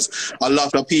because a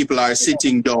lot of people are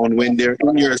sitting down when they're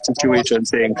in your situation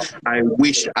saying, I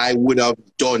wish I would have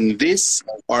done this,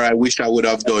 or I wish I would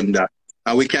have done that.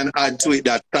 And we can add to it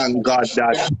that thank God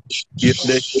that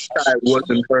the child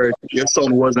wasn't hurt, your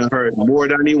son wasn't hurt more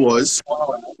than he was.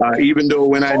 Even though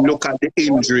when I look at the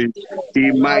injury, he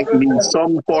might need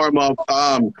some form of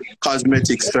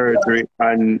cosmetic surgery,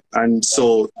 and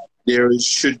so there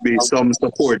should be some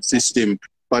support system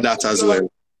for that as well.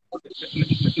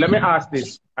 Let me ask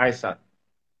this, Isaac.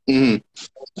 Mm-hmm.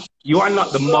 You are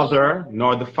not the mother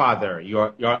nor the father.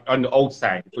 You're on the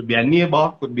outside. It could be a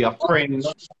neighbor, could be a friend.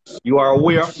 You are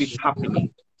aware of it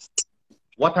happening.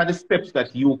 What are the steps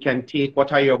that you can take?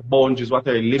 What are your boundaries? What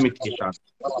are your limitations?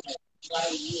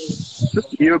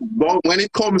 When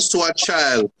it comes to a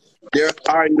child, there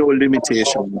are no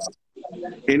limitations.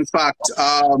 In fact,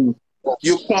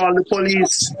 you call the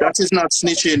police, that is not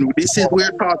snitching.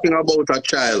 We're talking about a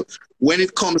child. When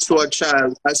it comes to a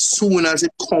child, as soon as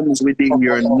it comes within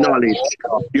your knowledge,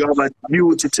 you have a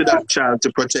duty to that child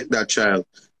to protect that child.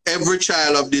 Every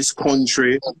child of this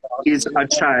country is a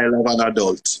child of an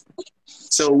adult.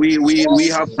 So we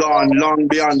have gone long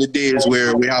beyond the days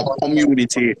where we have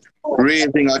community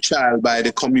raising a child by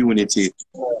the community.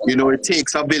 You know, it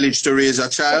takes a village to raise a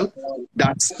child.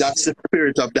 That's the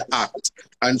spirit of the act.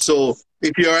 And so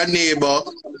if you're a neighbor,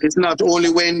 it's not only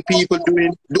when people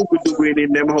doing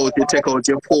in them house, you take out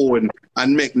your phone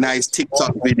and make nice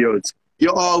TikTok videos.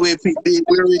 We're in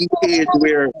the age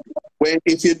where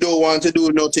if you don't want to do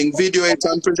nothing, video it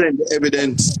and present the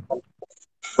evidence.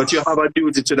 But you have a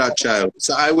duty to that child.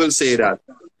 So I will say that.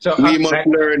 So we must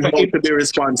learn how to be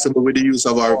responsible with the use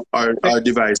of our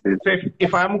devices. So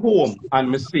if I'm home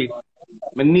and I see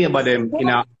my neighbor them in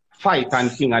a fight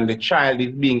and thing and the child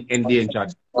is being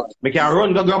endangered, I can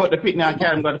run, go grab out the picnic and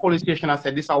carry him to the police station and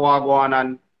say, this is how I go on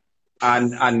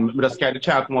and just carry the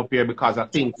child come up here because I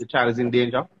think the child is in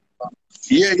danger.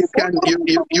 Yeah, you can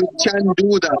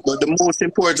do that, but the most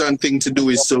important thing to do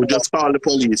is to just call the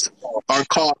police or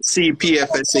call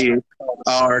CPFSA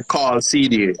or call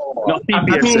CDA. No,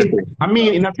 I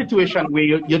mean in a situation where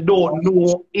you don't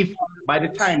know if by the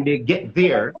time they get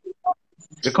there.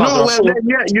 You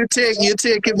take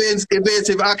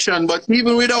evasive action, but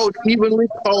even without taking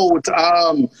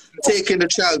the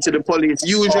child to the police,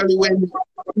 usually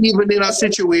even in a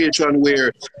situation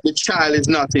where the child is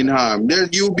not in harm,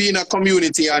 you be in a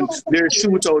community and there's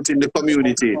shootout in the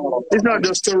community. It's not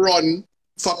just to run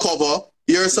for cover.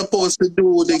 You're supposed to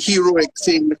do the heroic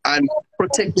thing and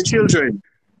protect the children.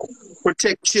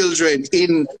 Protect children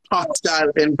in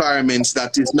hostile environments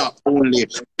that is not only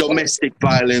domestic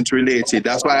violence related.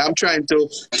 That's why I'm trying to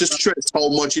stress how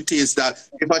much it is that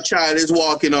if a child is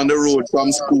walking on the road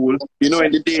from school, you know,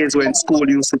 in the days when school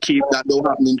used to keep, that don't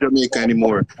happen in Jamaica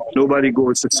anymore. Nobody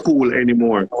goes to school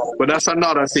anymore. But that's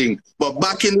another thing. But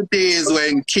back in the days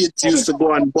when kids used to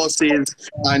go on buses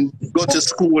and go to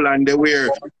school and they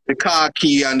wear the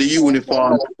khaki and the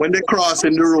uniform, when they cross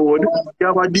in the road, you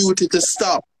have a duty to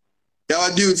stop. You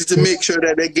have a duty to make sure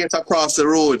that they get across the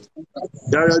road.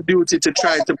 You have a duty to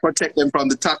try to protect them from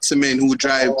the taxi men who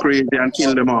drive crazy and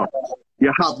kill them off.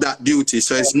 You have that duty.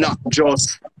 So it's not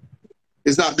just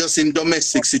in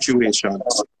domestic situations.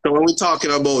 So when we're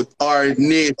talking about our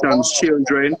nation's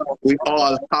children, we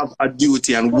all have a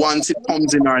duty. And once it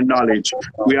comes in our knowledge,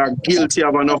 we are guilty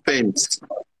of an offense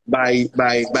by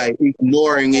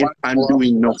ignoring it and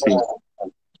doing nothing.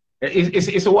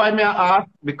 It's why me I ask,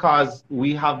 because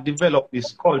we have developed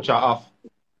this culture of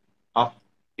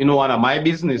one of my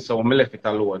business, so me left it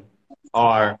alone.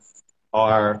 Or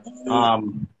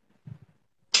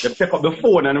they pick up the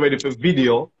phone and ready for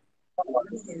video,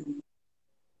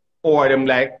 or them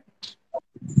like,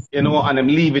 and them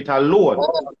leave it alone.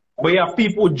 But you have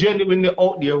people genuinely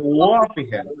out there who want to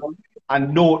help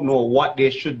and don't know what they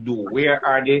should do. Where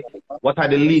are they? What are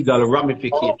the legal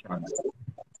ramifications?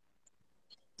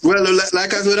 Well,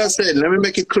 like as what I said, let me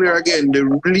make it clear again. The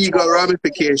legal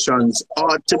ramifications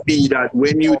ought to be that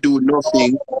when you do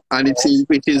nothing and it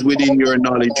is within your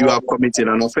knowledge, you have committed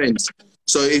an offense.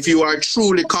 So if you are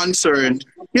truly concerned,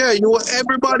 yeah,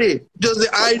 everybody. Just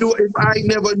if I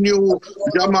never knew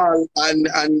Jamal and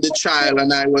the child,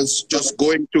 and I was just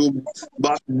going through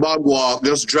Bogwalk,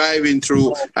 just driving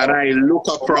through, and I look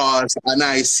across and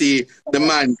I see the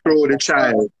man throw the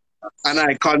child, and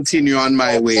I continue on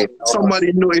my way.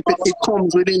 Somebody know if it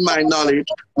comes within my knowledge,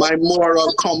 my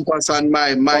moral compass and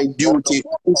my duty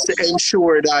is to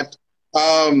ensure that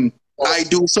I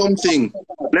do something.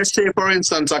 Let's say, for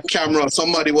instance, a camera,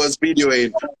 somebody was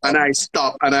videoing, and I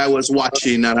stopped and I was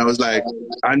watching, and I was like,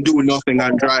 and do nothing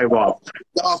and drive off.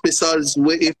 The officers,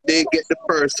 if they get the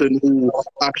person who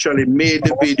actually made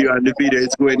the video and the video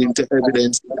is going into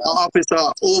evidence, an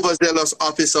officer, overzealous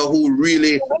officer who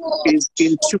really is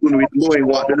in tune with knowing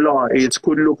what the law is,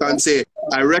 could look and say,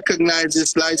 I recognize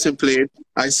this license plate,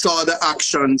 I saw the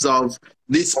actions of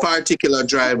this particular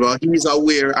driver, he's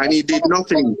aware and he did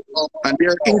nothing. And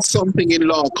there is something in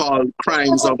law called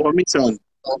crimes of omission.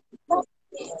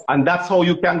 And that's how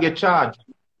you can get charged.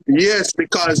 Yes,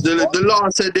 because the law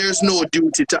said there's no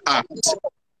duty to act.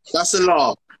 That's the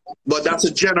law. But that's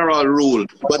a general rule,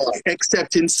 but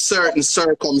except in certain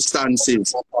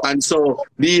circumstances. And so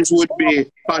these would be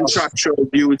contractual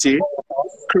duty,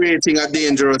 creating a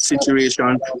dangerous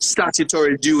situation,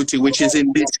 statutory duty, which is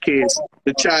in this case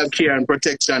the Child Care and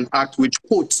Protection Act, which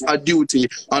puts a duty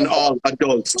on all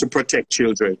adults to protect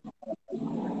children.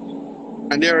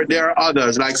 And there are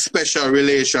others like special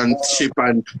relationship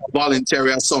and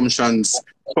voluntary assumptions.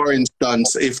 For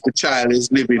instance, if the child is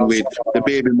living with the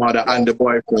baby mother and the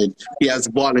boyfriend, he has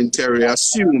voluntarily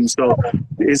assumed. So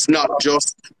it's not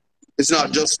just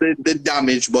the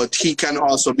damage, but he can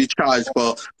also be charged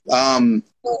for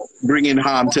bringing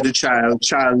harm to the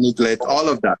child neglect, all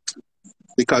of that,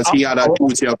 because he had a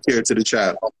duty of care to the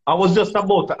child. I was just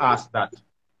about to ask that.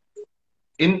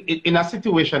 In a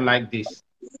situation like this,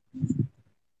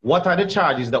 what are the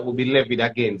charges that will be levied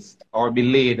against or be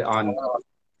laid on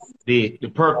the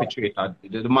perpetrator,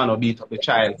 the man who beat up the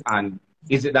child? And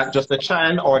is it that just the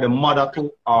child or the mother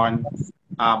too? On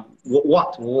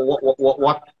what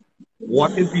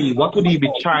would he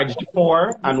be charged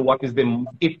for, and what is the,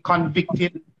 if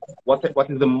convicted, what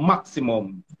is the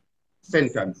maximum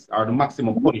sentence or the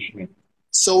maximum punishment?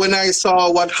 So when I saw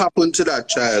what happened to that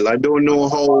child, I don't know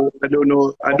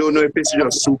if it's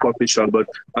just superficial, but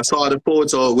I saw the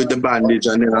photo with the bandage,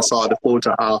 and then I saw the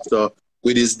photo after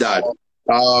with his dad.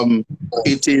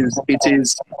 It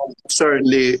is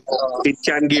certainly, it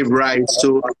can give rise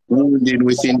to wounding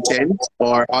with intent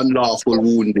or unlawful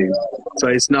wounding. So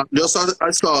it's not just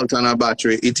assault and a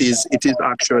battery. It is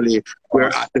actually, we're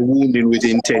at the wounding with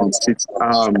intent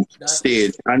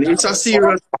stage, and it's a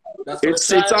serious.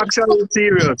 It's actually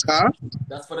serious, huh?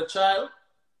 That's for the child.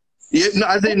 Yeah, no,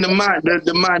 I think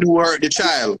the man who hurt the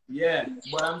child. Yeah,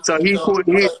 but I'm so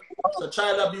so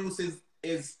child abuse is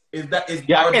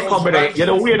yeah, you're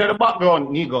the weird at the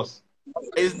background, Negus.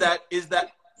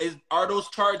 Are those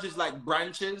charges like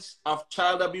branches of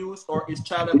child abuse, or is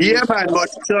child abuse? Yeah, man, but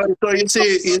so you see,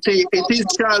 it is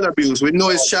child abuse. We know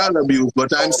it's child abuse,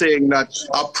 but I'm saying that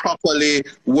a properly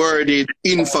worded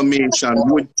information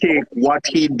would take what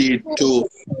he did to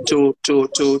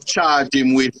charge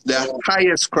him with the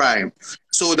highest crime,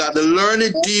 so that the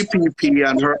learned DPP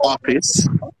and her office,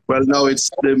 well, now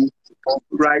it's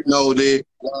right now the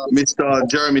Mr.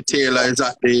 Jeremy Taylor is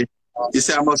at the. You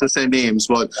say I must have said names,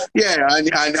 but yeah, and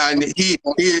he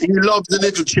loves the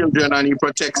little children and he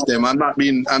protects them. I'm not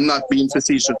being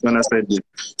facetious when I said this.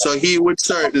 So he would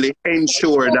certainly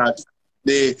ensure that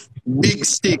the big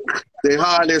stick, the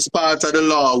hardest part of the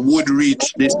law, would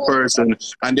reach this person,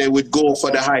 and they would go for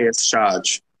the highest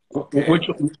charge. Okay.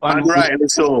 And rightly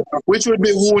so, which would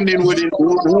be wounding with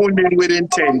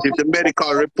intent if the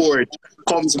medical report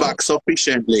comes back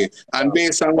sufficiently. And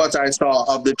based on what I saw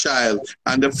of the child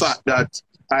and the fact that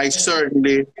I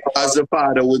certainly, as a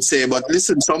father, would say, but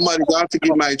listen, somebody got to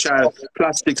give my child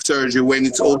plastic surgery when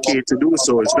it's okay to do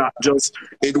so.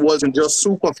 It wasn't just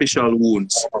superficial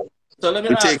wounds. So let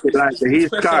me ask, take it like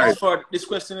this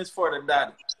question is for the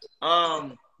dad.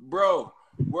 bro,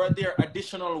 were there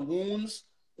additional wounds,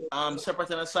 separate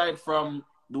and aside from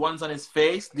the ones on his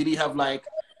face? Did he have like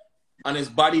on his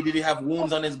body? Did he have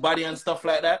wounds on his body and stuff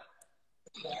like that?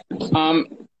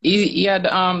 He had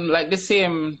like the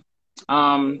same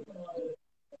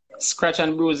scratch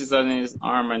and bruises on his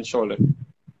arm and shoulder.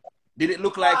 Did it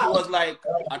look like it was like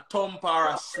a thump or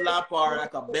a slap or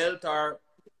like a belt or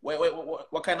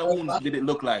what kind of wounds did it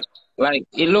look like? Like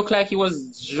it looked like he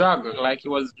was dragged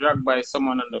by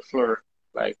someone on the floor,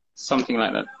 like something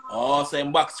like that. Oh,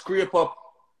 same back scrape up.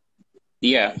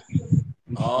 Yeah.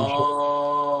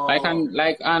 Oh. Like on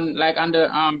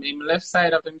the him left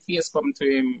side of him face come to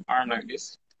him arm like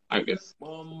this.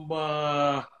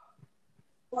 Bomba.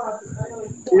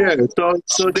 Yeah,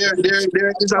 so there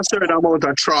is a certain amount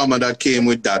of trauma that came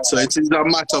with that. So it is a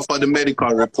matter for the medical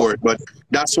report, but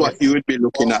that's what you would be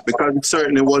looking at because it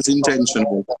certainly was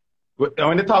intentional. When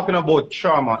you're talking about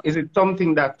trauma, is it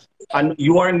something that, and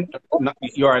you're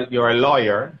a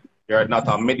lawyer, you're not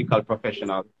a medical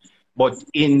professional, but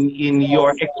in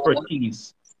your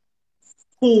expertise,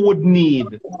 who would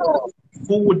need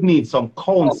some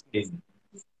counseling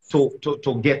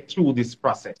to get through this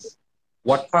process?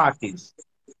 What parties?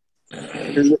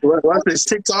 What's this,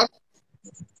 TikTok?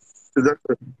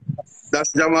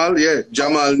 That's Jamal. Yeah,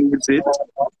 Jamal needs it.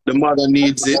 The mother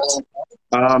needs it.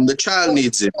 The child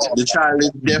needs it. The child is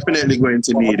definitely going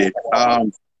to need it.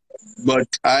 But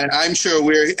I'm sure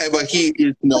wherever he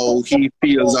is now, he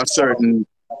feels a certain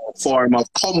form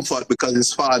of comfort because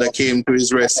his father came to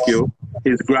his rescue.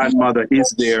 His grandmother is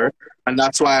there. And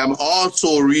that's why I'm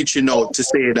also reaching out to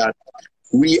say that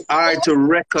we are to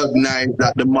recognize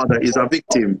that the mother is a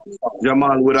victim.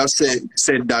 Jamal would have said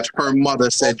that her mother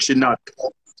said she not,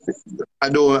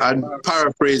 I'm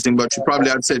paraphrasing, but she probably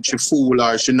had said she fool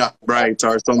or she not bright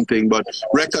or something, but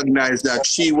recognize that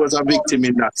she was a victim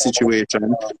in that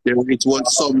situation. It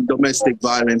was some domestic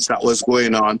violence that was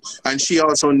going on. And she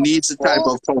also needs a type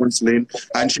of counseling,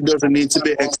 and she doesn't need to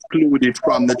be excluded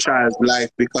from the child's life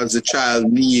because the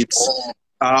child needs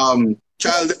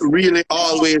child really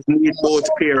always needs both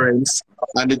parents,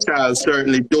 and the child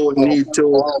certainly don't need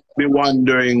to be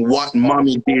wondering what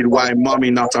mommy did, why mommy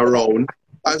not around,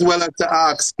 as well as to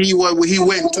ask, he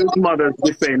went to his mother's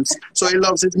defense, so he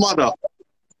loves his mother.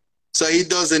 So he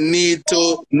doesn't need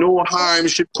to, no harm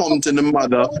should come to the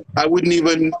mother. I wouldn't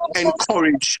even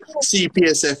encourage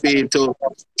CPSFA to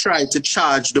try to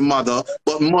charge the mother,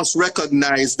 but must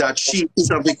recognize that she is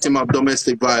a victim of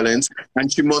domestic violence and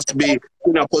she must be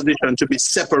in a position to be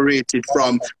separated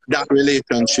from that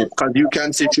relationship. Because you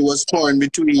can see she was torn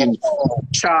between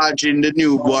charging the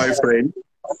new boyfriend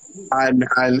and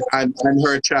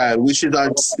her child, which is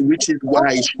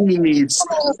why she needs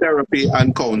therapy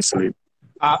and counseling.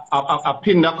 I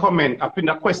pinned a comment, I pinned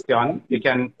a question. You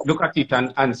can look at it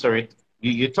and answer it.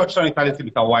 You touched on it a little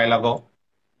bit a while ago,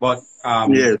 but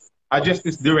yes. Address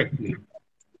this directly.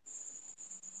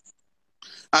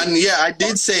 And yeah, I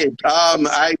did say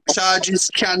charges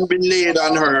can be laid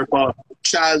on her for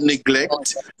child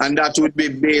neglect, and that would be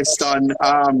based on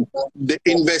the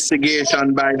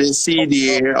investigation by the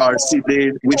CDA or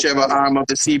whichever arm of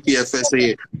the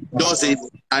CPFSA does it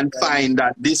and find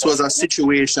that this was a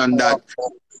situation that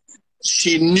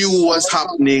she knew was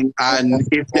happening. And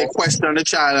if they question the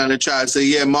child and the child say,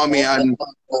 yeah, mommy and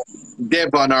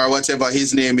Devon or whatever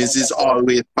his name is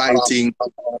always fighting,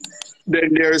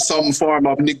 then there is some form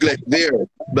of neglect there.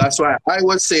 That's why I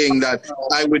was saying that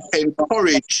I would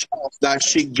encourage that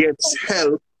she gets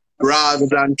help rather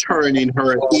than turning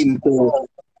her into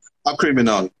a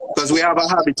criminal. Because we have a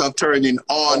habit of turning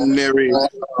unmarried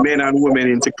men and women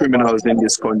into criminals in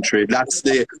this country. That's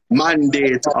the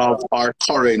mandate of our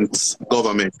current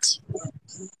government.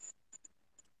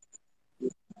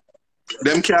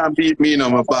 Them can't beat me, no,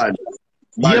 my bad.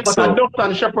 Yeah, but a doctor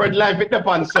and shepherd life it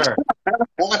depends, sir.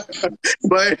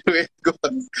 But anyway, go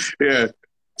on. Yeah.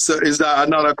 So is that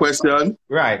another question?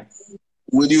 Right.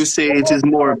 Would you say it is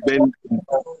more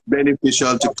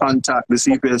beneficial to contact the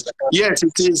CPS? Yes,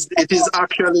 it is. It is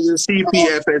actually the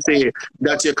CPFSA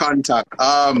that you contact.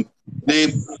 The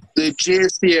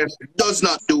JCF does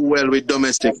not do well with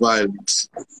domestic violence,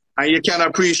 and you can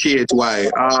appreciate why.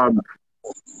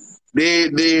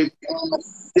 They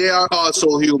are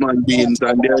also human beings,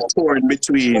 and they're torn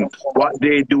between what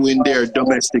they do in their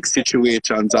domestic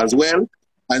situations as well.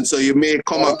 And so you may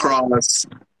come across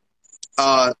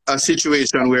a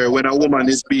situation where when a woman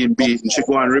is being beaten, she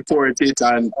go and report it,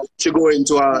 and she go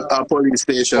into a police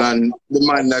station, and the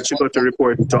man that she got to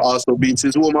report it to also beats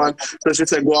his woman. So she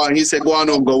said, go on. He said, go on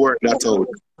home, go work that out.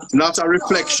 It's not a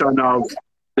reflection of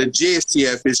the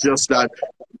JCF. It's just that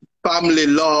family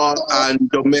law and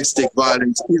domestic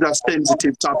violence is a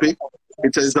sensitive topic.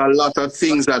 It is a lot of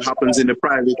things that happens in the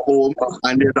private home,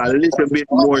 and there's a little bit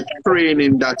more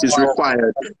training that is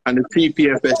required, and the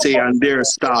PPFSA and their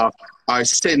staff are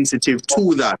sensitive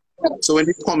to that. So when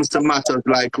it comes to matters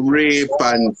like rape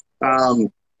and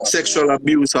sexual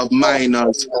abuse of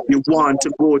minors, you want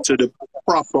to go to the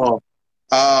proper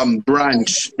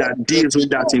branch that deals with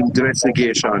that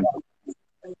investigation.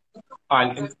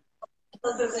 And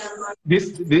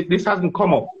this hasn't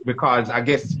come up because I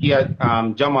guess here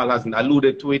Jamal hasn't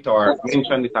alluded to it or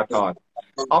mentioned it at all.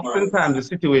 Oftentimes the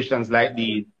situations like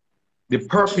the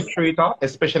perpetrator,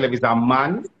 especially if it's a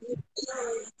man,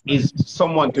 is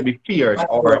someone to be feared,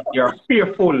 or you're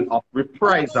fearful of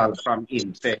reprisal from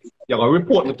him. Say you're gonna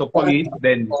report me to police,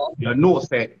 then you know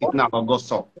say it's not gonna go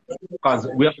so. Because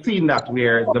we have seen that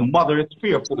where the mother is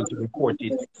fearful to report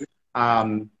it.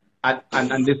 And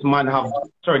this man have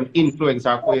certain influence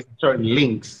or certain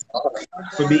links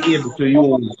to be able to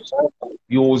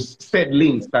use said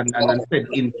links and said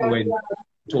influence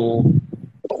to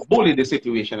bully the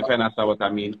situation, if you understand what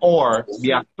I mean, or be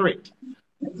a threat.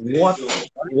 What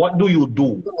do you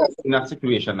do in a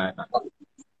situation like that?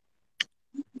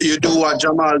 You do what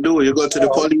Jamal do, you go to the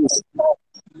police.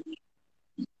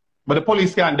 But the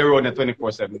police can't do run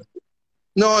 24/7.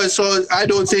 No, so I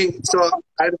don't think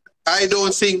I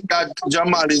don't think that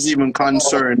Jamal is even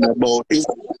concerned about it.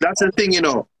 That's the thing, you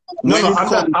know. No,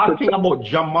 I'm not asking about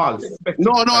Jamal.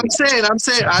 No, I'm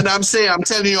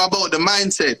telling you about the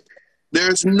mindset.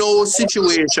 There's no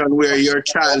situation where your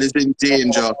child is in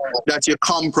danger that you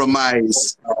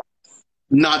compromise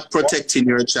not protecting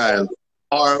your child.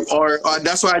 Or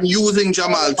that's why I'm using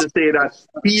Jamal to say that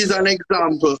he's an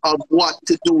example of what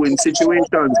to do in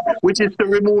situations, which is to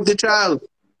remove the child.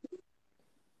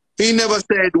 He never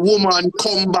said, woman,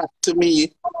 come back to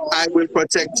me, I will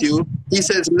protect you. He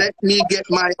says, let me get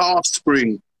my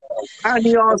offspring. And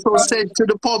he also said to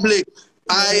the public,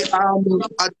 I am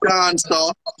a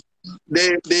dancer.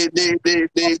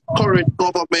 The current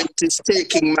government is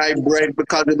taking my bread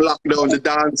because they locked down the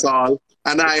dance hall,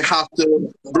 and I have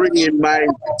to bring in my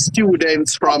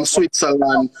students from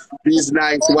Switzerland, these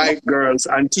nice white girls,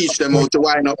 and teach them how to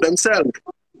wind up themselves.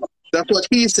 That's what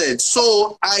he said.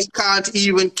 So I can't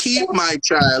even keep my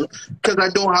child because I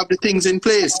don't have the things in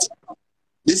place.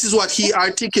 This is what he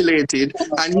articulated,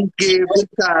 and he gave the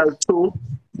child to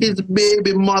his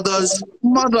baby mother's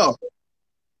mother.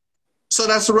 So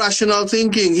that's rational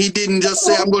thinking. He didn't just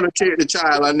say, I'm going to take the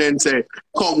child and then say,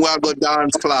 come, we'll go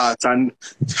dance class and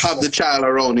have the child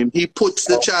around him. He puts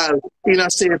the child in a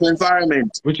safe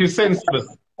environment. Which is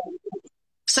sensible.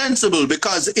 Sensible,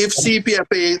 because if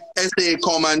CPFA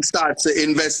come and starts to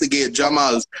investigate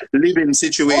Jamal's living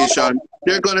situation,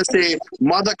 they're going to say,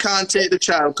 mother can't take the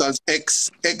child because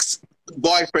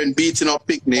ex-boyfriend beating up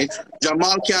picnic.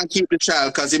 Jamal can't keep the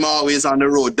child because he's always on the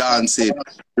road dancing.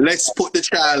 Let's put the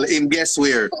child in, guess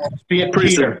where?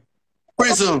 Prison.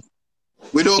 Prison.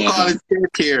 We don't call it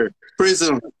state care.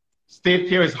 Prison. State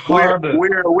care is horrible.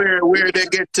 Where they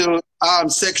get to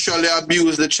sexually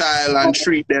abuse the child and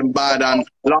treat them bad and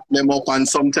lock them up, and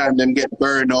sometimes them get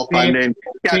burned up and then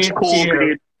catch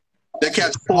COVID. They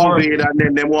catch COVID and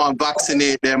then they want to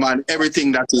vaccinate them and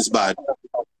everything that is bad.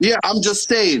 Yeah, I'm just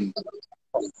saying.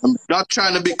 I'm not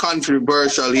trying to be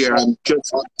controversial here. I'm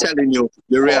just telling you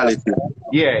the reality.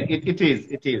 Yeah, it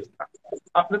is. It is.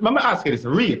 Let me ask you this,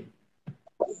 real.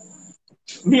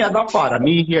 Me as a father,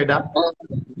 me hear that.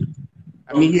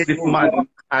 Me hear this man,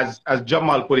 as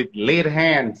Jamal put it, laid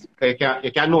hands. You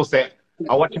can know say,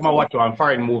 I watch him on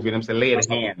foreign movie, and say laid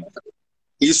hands.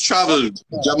 He's traveled.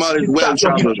 Jamal is well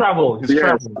traveled. He's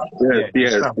traveled.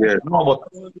 Yes. No, but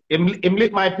him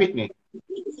lit my picnic.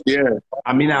 Yeah.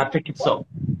 I mean, I take it so.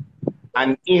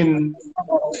 And in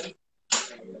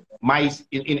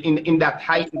that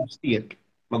heightened state,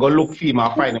 I'm going to look for him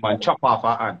and find him and chop off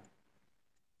her hand.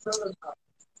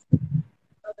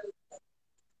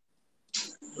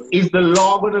 Is the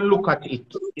law going to look at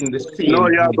it in the same No,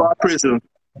 yeah, about prison.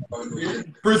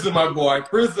 Prison, my boy.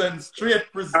 Prison,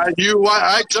 straight prison. And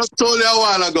I just told you a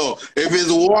while ago, if it's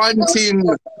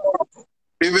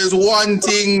one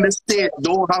thing the state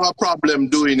don't have a problem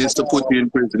doing is to put you in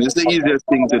prison. It's the easiest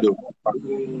thing to do.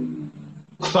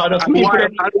 So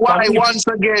why once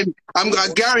again, I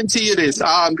guarantee you this,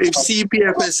 if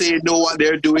CPFSA know what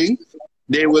they're doing,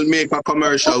 they will make a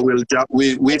commercial with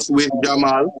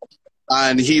Jamal,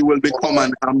 and he will become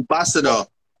an ambassador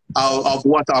of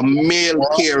what a male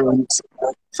parent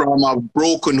from a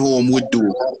broken home would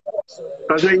do.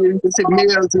 Because when you see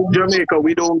males in Jamaica,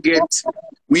 we don't get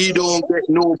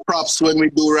no props when we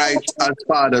do right as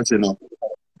fathers, you know.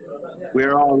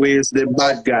 we're always the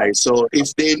bad guys. So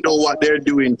if they know what they're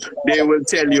doing, they will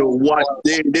tell you what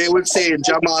they will say,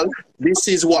 Jamal, this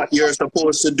is what you're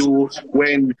supposed to do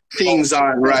when things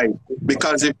aren't right.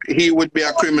 Because if he would be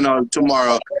a criminal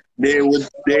tomorrow,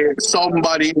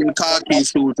 somebody in khaki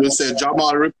suit will say,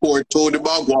 Jamal, report to the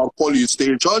Bagua police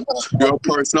station. You're a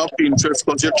person of interest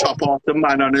because you chop off the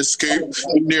man and escape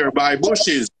in nearby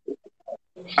bushes.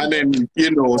 And then, you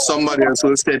know, somebody else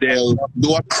will say they'll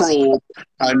do a probe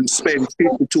and spend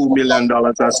 $52 million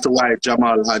as to why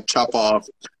Jamal had chopped off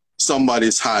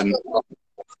somebody's hand.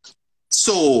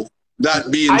 So,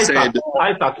 that being said...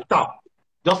 Isaac, stop.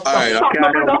 Just stop. All right,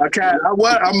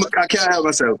 I can't help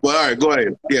myself. But all right, go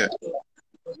ahead. Yeah.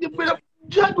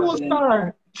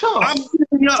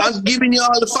 I'm giving you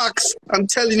all the facts. I'm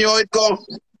telling you how it goes.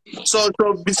 So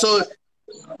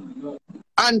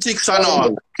antics and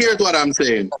all. Here's what I'm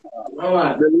saying.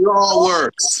 The law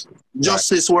works.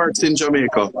 Justice works in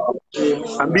Jamaica.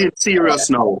 I'm being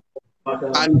serious now.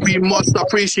 And we must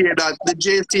appreciate that the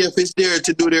JTF is there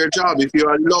to do their job. If you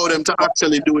allow them to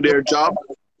actually do their job,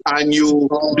 and you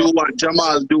do what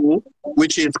Jamal do,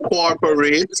 which is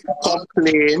cooperate,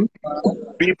 complain,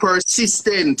 be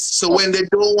persistent. So when they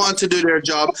don't want to do their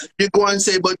job, you go and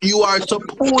say, but you are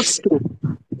supposed to.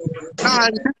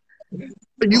 And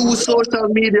use social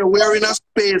media. We're in a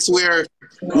space where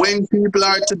when people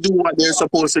are to do what they're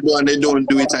supposed to do and they don't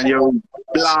do it and you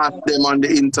blast them on the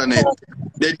internet,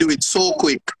 they do it so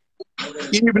quick.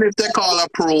 Even if they call a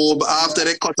probe after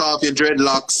they cut off your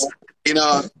dreadlocks in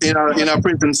a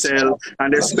prison cell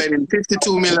and they're spending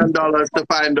 $52 million to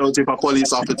find out if a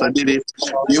police officer did it,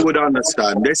 you would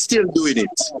understand. They're still doing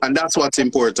it, and that's what's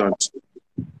important.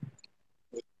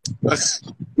 But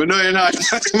no, you're not.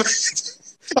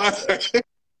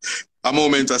 A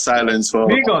moment of silence for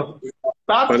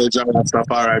the John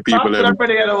Safari people.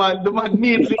 The man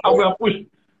needs it, I will push.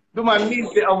 The man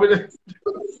needs it, I will.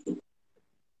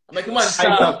 Make a man talk,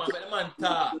 man. Make a man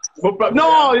talk. But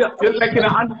no, like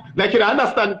you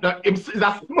understand that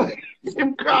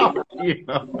him crafty.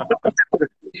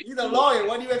 He's a lawyer.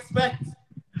 What do you expect?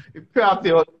 Him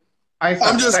crafty.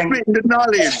 I'm just spitting the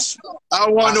knowledge. I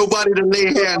don't want nobody to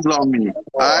lay hands on me.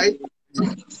 Alright?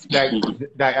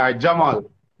 Jamal.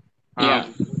 Yeah.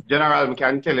 General, I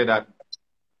can tell you that.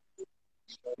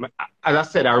 As I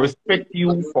said, I respect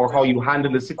you for how you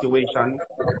handle the situation.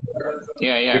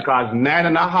 Yeah. Because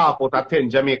 9.5 out of 10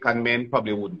 Jamaican men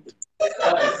probably wouldn't.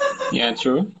 Yeah,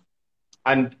 true.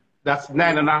 And that's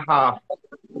 9.5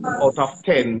 out of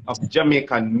 10 of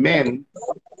Jamaican men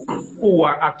who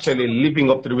are actually living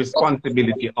up to the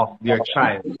responsibility of their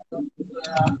child.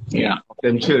 Yeah. Of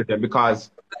them children.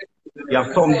 Because you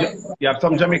have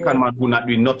some Jamaican men who are not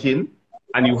doing nothing,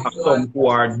 and you have some who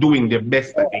are doing the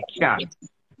best that they can.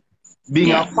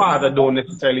 Being a father don't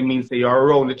necessarily mean say you're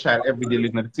around the child every day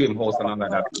living in the same house and all of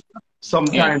that.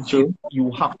 Sometimes you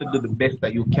have to do the best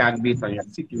that you can based on your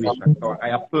situation. So I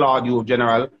applaud you,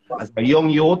 General, as a young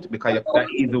youth, because you can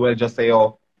easily well just say,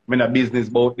 oh, I'm in a business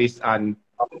about this, and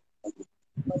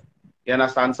you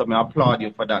understand? So I applaud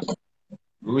you for that.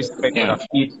 Respect for that.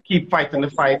 Keep fighting the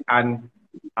fight, and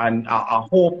I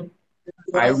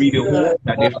really hope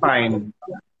that they find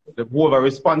the whoever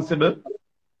responsible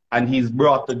and he's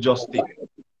brought to justice.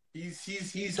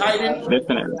 He's hiding.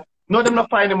 Definitely. No, them not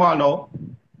find him all now.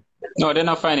 No, they're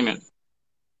not finding him.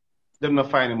 Them not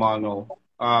find him all now.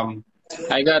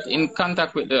 I got in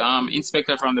contact with the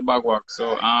inspector from the bag work.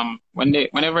 So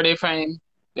whenever they find him,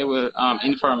 they will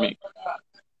inform me.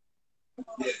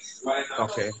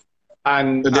 Okay.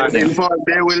 And they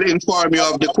will inform you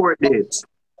of the court dates.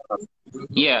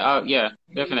 Yeah,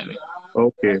 definitely.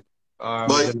 Okay.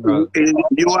 But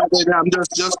I'm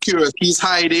just curious. He's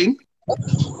hiding.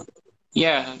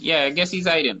 Yeah. I guess he's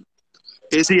hiding.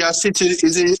 Is he a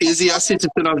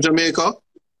citizen of Jamaica?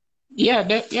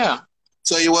 Yeah.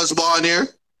 So he was born here.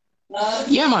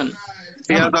 Yeah, man.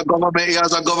 He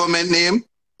has a government name.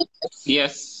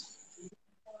 Yes.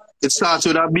 It starts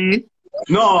with a B.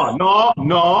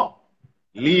 No.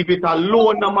 Leave it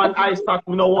alone, no man. I start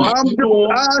with no one.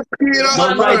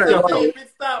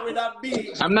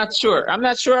 I'm not sure. I'm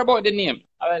not sure about the name.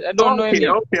 I don't know him.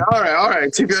 Okay, all right.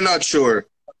 If you're not sure.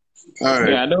 All right.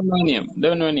 Yeah, I don't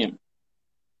know him.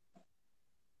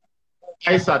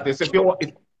 I start this.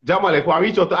 Jamal, if I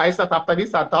reach out to Isaac after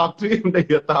this, I talk to him, then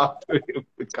you talk to him.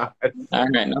 Because all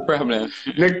right, no problem.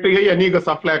 Next thing you hear, Negus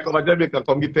a fly come to Jamaica,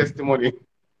 come give testimony.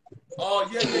 Oh,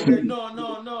 yeah. No,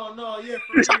 yeah.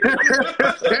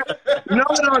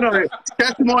 No.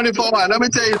 Testimony for what? Let me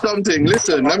tell you something.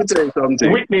 Listen, let me tell you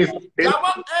something. Witness. Hey,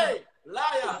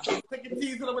 liar. Take your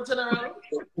teeth on the general.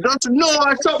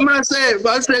 Something I say.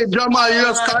 I say, Jamal, you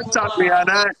just contact me and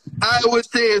I would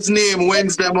say his name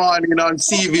Wednesday morning on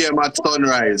CVM at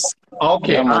sunrise.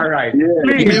 Okay, all right. Yeah,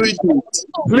 Please,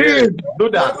 please do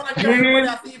that. Please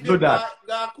do that.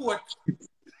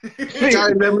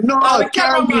 Carry them. No,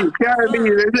 can't be.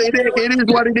 It is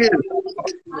what it is.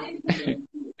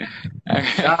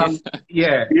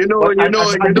 Yeah. You know,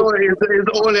 it's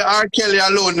only R. Kelly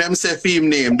alone them say theme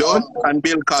name, don't? And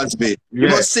Bill Cosby. You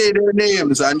must say their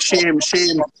names and shame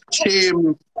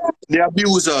the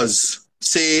abusers.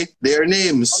 Say their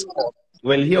names.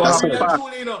 Well, here that's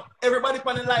you know, everybody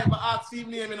on the live ask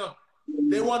theme name, you know.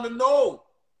 They want to know.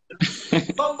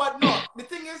 Somebody know. The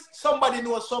thing is, somebody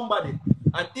knows somebody.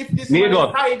 And if this man is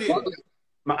hiding.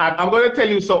 I'm going to tell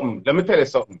you something. Let me tell you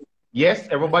something. Yes,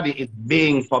 everybody is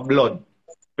baying for blood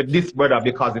for this brother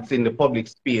because it's in the public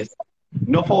space.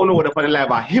 No phone over the live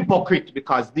a hypocrite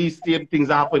because these same things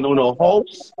happen in our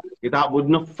house. It happened with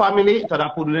no family, it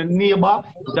happened with a neighbor,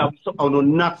 it happened with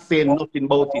not saying nothing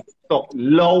about it. So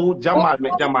low Jamal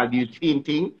make Jamal do the same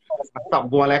thing. And stop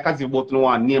going like as if both know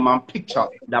one name and picture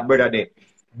that brother there.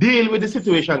 Deal with the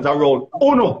situations around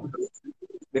Uno.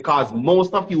 Because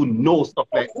most of you know stuff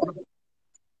like that.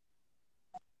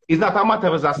 It's not a matter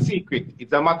of a secret.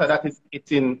 It's a matter that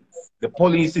it's in the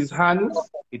police's hands.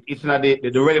 It's in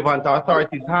the relevant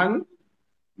authorities' hands.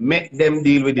 Make them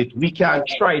deal with it. We can't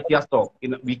try it yourself.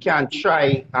 We can't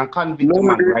try and convince the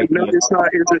man right no, it's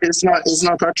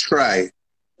not a try.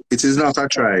 It is not a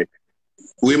try.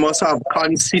 We must have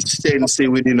consistency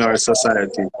within our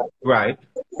society. Right.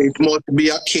 It must be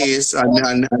a case,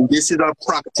 and this is a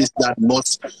practice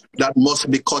that must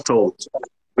be cut out.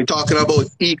 We're talking about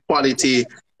equality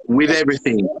with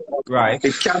everything. Right.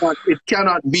 It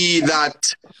cannot be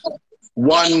that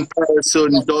one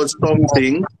person does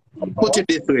something. Put it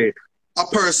this way: a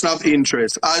person of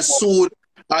interest. As soon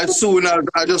as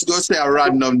I just gonna say a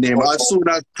random name. As soon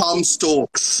as Tom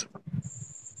Stokes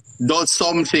does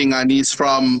something and he's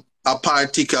from a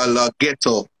particular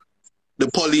ghetto, the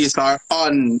police are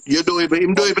on. You don't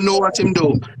even know what him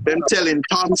do. Them telling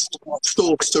Tom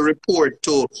Stokes to report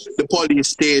to the police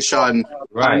station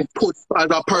and put as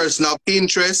a person of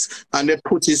interest, and they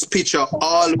put his picture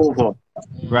all over.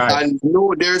 Right. And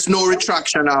no, there's no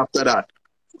retraction after that.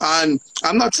 And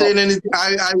I'm not saying anything.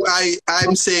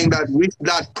 I'm saying that with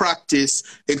that practice,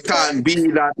 it can't be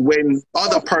that when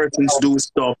other persons do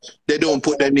stuff, they don't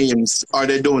put their names or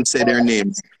they don't say their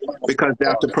names because they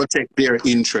have to protect their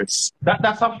interests.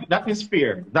 That is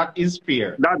fair. That is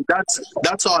fair.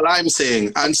 That's all I'm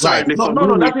saying. And certainly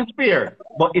no, that is fair.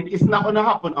 But it's not going to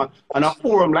happen on a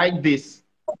forum like this.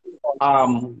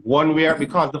 One where,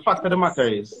 because the fact of the matter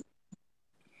is,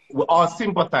 we all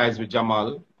sympathize with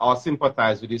Jamal, all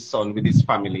sympathize with his son, with his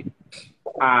family.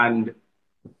 And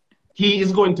he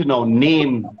is going to now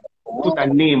put a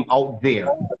name out there.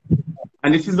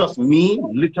 And this is just me,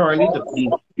 literally, just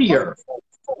being fear.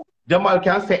 Jamal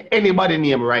can say anybody's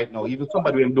name right now, even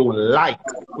somebody who don't like.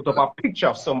 Put up a picture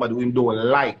of somebody who don't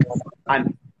like.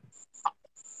 And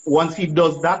once he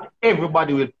does that,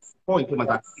 everybody will point him as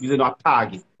a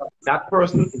target. That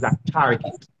person is a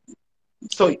target.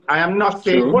 So I am not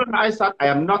saying, I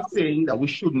am not saying that we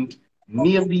shouldn't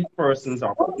name these persons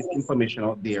or put this information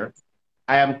out there.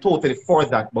 I am totally for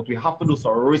that, but we have to do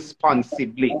so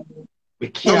responsibly. We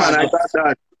can't. No, man, I got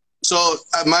that. So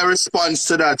my response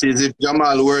to that is, if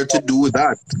Jamal were to do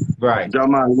that,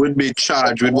 Jamal would be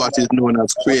charged with what is known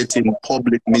as creating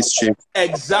public mischief.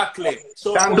 Exactly.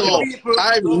 So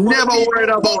I've never worried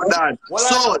about that.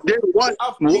 So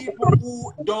people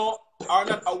who are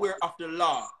not aware of the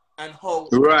law and how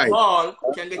Jamal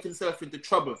can get himself into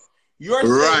trouble. You're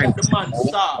saying that the man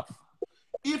starved.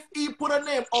 If he put a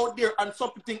name out there and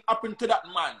something happened to that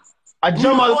man,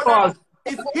 Jamal's fault.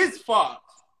 It's his fault.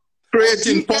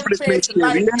 Creating public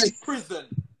mischief. Prison.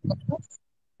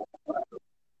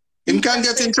 He can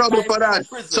get in trouble for that.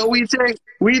 So we take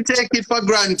it for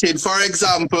granted. For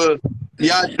example,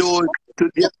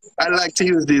 I like to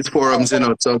use these forums, you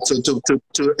know,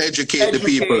 to educate the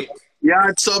people. You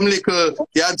had some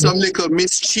little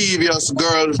mischievous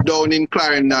girls down in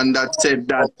Clarendon that said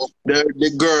that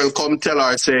the girl come tell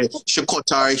her, say she cut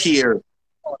her hair.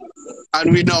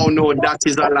 And we now know that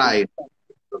is a lie.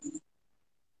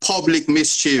 Public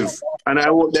mischief. And I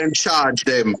would then charge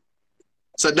them.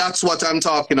 So that's what I'm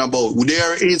talking about.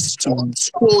 There is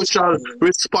social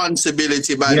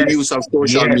responsibility by the use of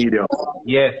social media.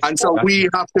 Yes. And so we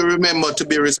have to remember to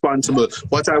be responsible.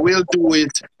 What I will do is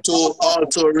to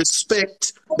also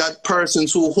respect that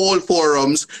persons who hold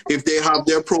forums, if they have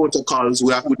their protocols,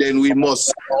 then we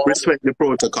must respect the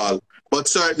protocol. But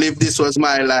certainly if this was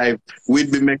my life,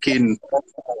 we'd be making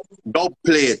dub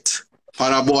plate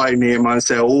on a boy name and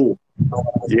say, oh,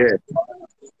 yeah.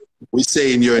 we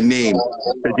saying your name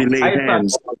to delay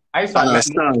hands.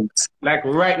 Understand? Like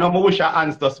right now, I wish your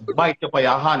hands just bite up on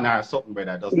your hand or something,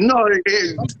 brother. No,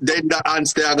 then the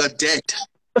hands they are dead.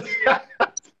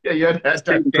 Yeah, you're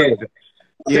dead.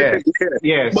 Yeah,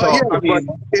 yeah. But So yeah, I mean,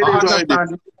 I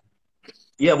understand.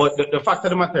 Yeah, but the fact of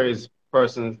the matter is,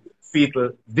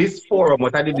 people, this forum,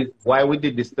 why we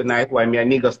did this tonight, why me and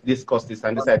Negus discussed this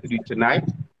and decided to do it tonight.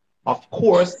 Of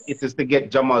course, it is to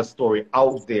get Jamal's story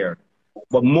out there.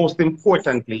 But most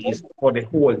importantly is for the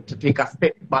whole to take a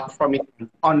step back from it and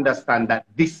understand that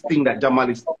this thing that Jamal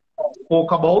is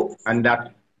spoke about and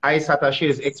that Aissata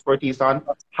shares expertise on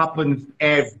happens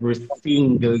every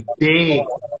single day.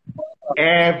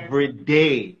 Every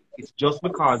day. It's just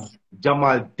because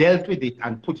Jamal dealt with it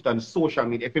and put it on social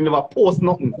media. If he never post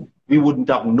nothing, we wouldn't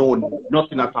have known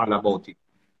nothing at all about it.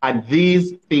 And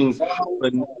these things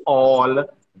happen all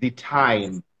the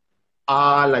time.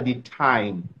 All of the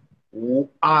time.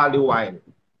 All the while.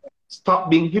 Stop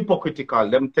being hypocritical.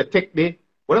 Them to take the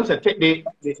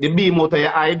beam out of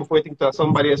your eye before you think to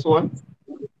somebody else one.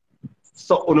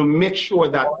 So to make sure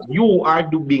that you are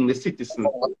being the citizen,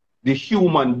 the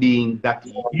human being that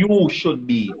you should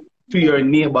be to your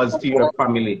neighbors, to your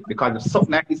family. Because if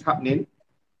something like this happening,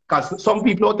 because some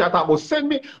people out there talk about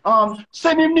send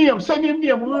him name,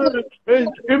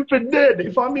 him for dead.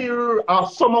 If I mean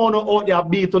someone out there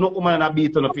beat on a woman and a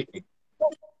beat on a picnic.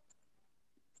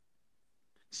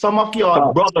 Some of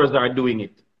your brothers are doing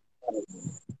it.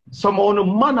 Some of the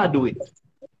men are doing it.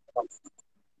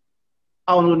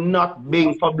 And not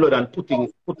being for blood and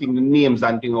putting the names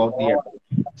and things out there.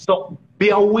 So be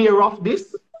aware of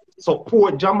this.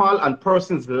 Support Jamal and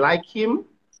persons like him,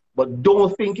 but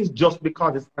don't think it's just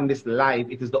because it's on this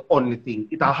live. It is the only thing.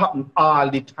 It happens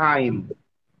all the time.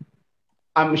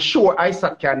 I'm sure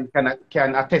Isaac can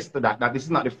attest to that. That this is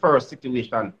not the first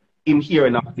situation in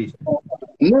hearing of this.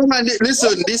 No man,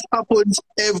 listen. This happens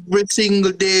every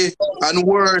single day, and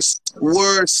worse.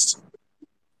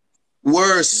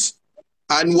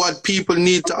 And what people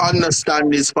need to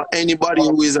understand is for anybody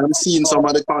who is, I'm seeing some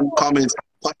of the comments,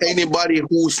 for anybody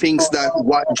who thinks that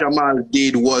what Jamal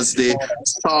did was the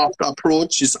soft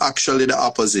approach, is actually the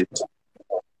opposite.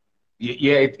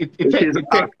 Yeah, it is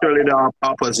actually the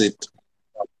opposite.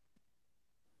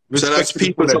 So that's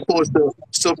people supposed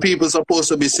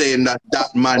to be saying that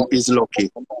that man is lucky.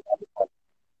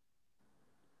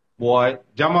 Boy,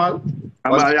 Jamal.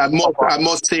 I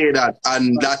must say that,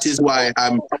 and that is why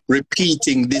I'm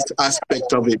repeating this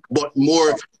aspect of it. But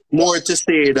more to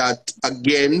say that,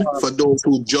 again, for those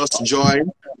who just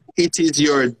joined, it is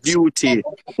your duty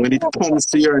when it comes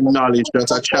to your knowledge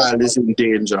that a child is in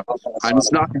danger. And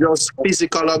it's not just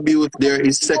physical abuse, there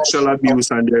is sexual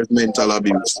abuse and there's mental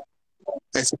abuse.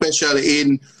 Especially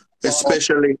in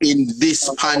this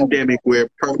pandemic where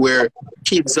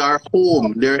kids are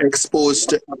home, they're exposed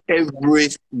to every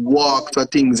walk of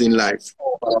things in life.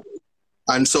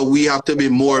 And so we have to be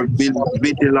more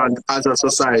vigilant as a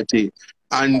society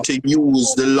and to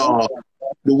use the law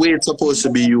the way it's supposed to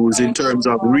be used in terms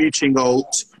of reaching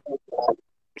out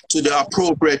to the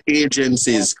appropriate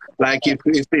agencies. Like if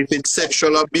it's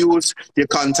sexual abuse, you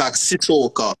contact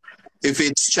SITOCA. If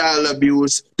it's child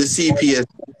abuse, the CPS,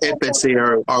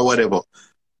 FSA, or whatever.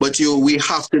 But we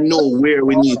have to know where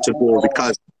we need to go,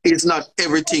 because it's not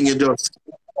everything you just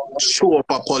show up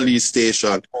a police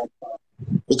station.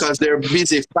 Because they're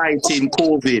busy fighting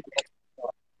COVID.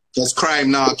 Because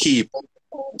crime now keep.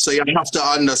 So you have to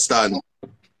understand.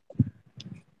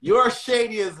 You're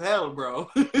shady as hell, bro.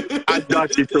 I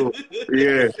got you too.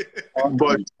 Yeah.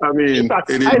 But, I mean,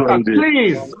 it is what it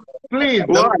is. Please.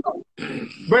 What?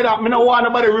 Brother, I don't want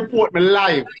nobody report me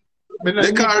live. I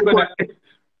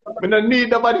don't need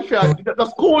nobody to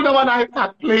just call them and I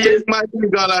attack, please. Take my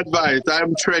legal advice.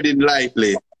 I'm treading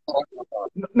lightly.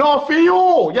 No, for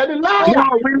you. You're the liar. No,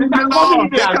 within the law.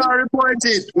 They can't report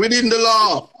it. Within the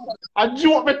law. A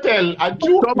joke me tell. A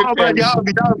joke me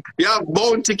tell. You have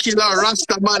Bounty Killer,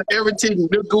 Rastaman, everything.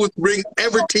 The Negus bring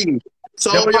everything.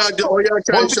 So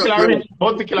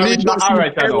Bounty Killer Rich and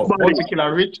alright now. Bounty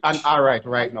Killer Rich and alright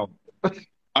right now.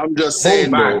 I'm just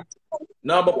saying, bro.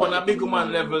 No, but on a big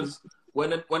man levels, when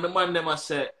the man them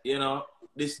say, you know,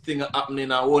 this thing happening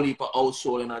in a whole heap of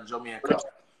household in Jamaica.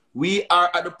 We are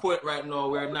at the point right now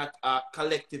where we're not a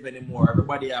collective anymore.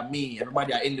 Everybody are me.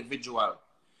 Everybody are individual.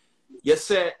 You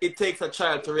say it takes a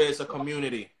child to raise a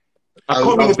community.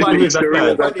 Nobody,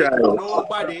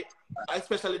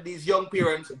 especially these young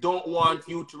parents, don't want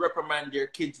you to reprimand their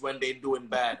kids when they're doing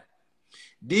bad.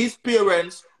 These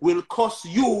parents will curse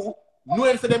you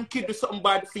knowing for them kids do something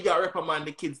bad for you reprimand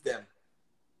the kids them.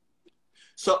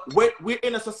 So we're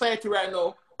in a society right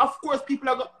now, of course people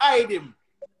are going to hide him.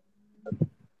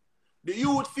 The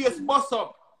youth face bust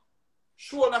up,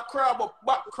 shoulder crab up,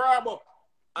 back crab up,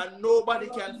 and nobody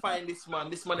can find this man.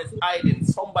 This man is hiding.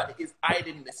 Somebody is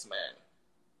hiding this man.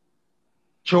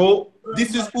 True.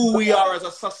 This is who we are as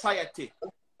a society.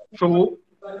 True.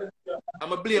 I'm going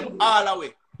to blame all the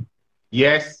way.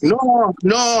 Yes. No,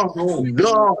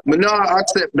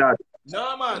 accept that.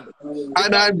 No, man.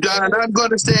 And I'm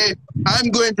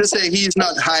going to say he's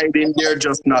not hiding, they're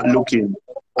just not looking.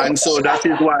 And so that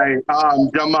is why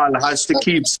Jamal has to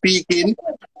keep speaking.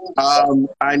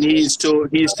 And he's to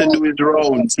do his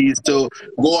rounds. He's to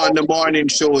go on the morning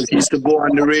shows. He's to go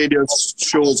on the radio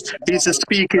shows. He's to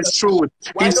speak his truth.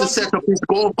 He's to set up his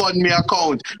GoFundMe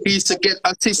account. He's to get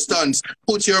assistance.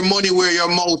 Put your money where your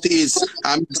mouth is.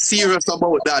 I'm serious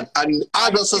about that. And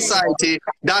as a society,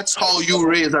 that's how you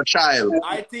raise a child.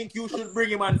 I think you should bring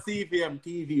him on CVM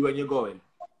TV when you're going.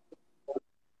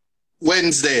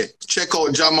 Wednesday, check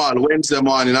out Jamal Wednesday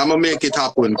morning. I'm gonna make it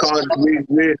happen. Cause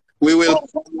we will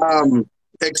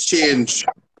exchange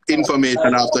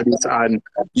information after this, and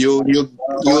you'll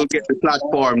get the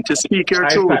platform to speak your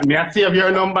truth. May I save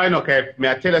your number, okay?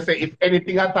 May I tell you, say, if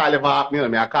anything at all ever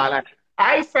happen, may I call her,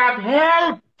 I said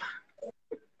help.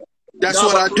 That's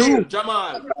what I do.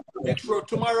 Jamal, make sure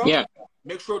tomorrow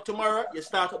you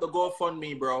start at the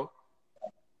GoFundMe, bro.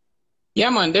 Yeah,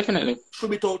 man, definitely.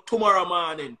 Should be told tomorrow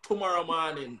morning.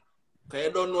 Because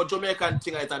you don't know Jamaican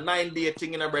thing, it's a 9-day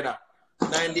thing in a brother.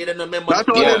 9 days, remember. Not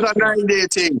only a 9-day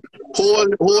thing.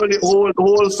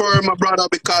 Whole firm, my brother,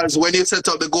 because when you set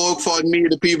up the GoFundMe,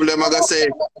 the people are going to say,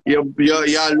 you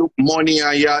look money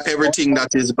and you everything that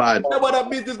is bad. No, but don't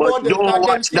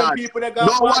watch that.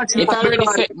 Don't watch it. It's already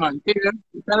set, man.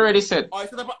 It's already set. Oh,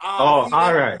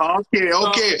 all right.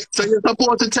 Okay. So you're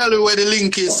supposed to tell me where the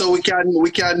link is so we can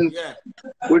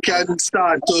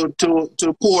start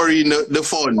to pour in the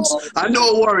funds. And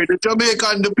don't worry,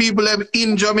 the people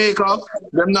in Jamaica,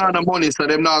 them not the money, so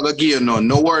them not gonna give none.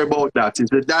 Don't worry about that.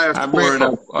 It's the diaspora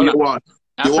that you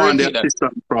want the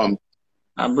assistance from.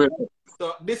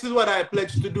 So this is what I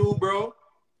pledge to do, bro.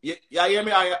 You hear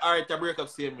me? Alright, to break up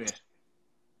same way.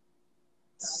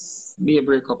 Be a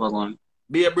breakup again.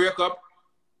 Be a breakup.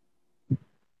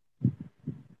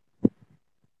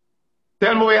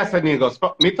 Tell me where you said Negus.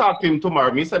 Me talk to him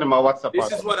tomorrow. Me send him a WhatsApp.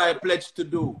 This is what I pledge to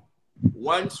do.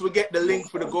 Once we get the link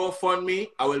for the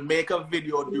GoFundMe, I will make a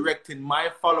video directing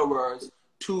my followers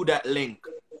to that link.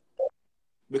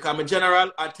 Because I'm a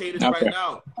general, I'll tell you this right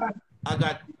now. I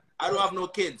don't have no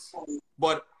kids,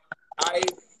 but I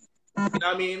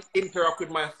interact with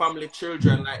my family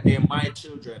children like they're my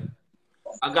children.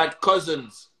 I got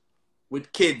cousins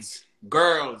with kids,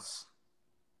 girls,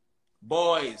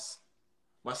 boys.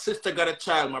 My sister got a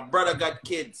child, my brother got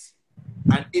kids.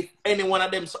 And if any one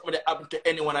of them, something that happened to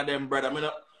any one of them,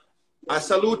 brother, I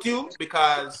salute you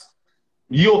because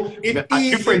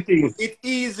it's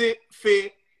easy for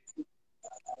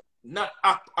not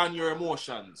act on your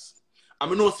emotions. I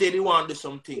mean, no say they want to do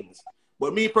some things.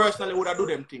 But me personally would have do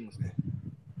them things. I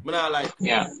not like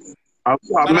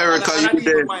America, you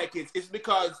did. My kids. It's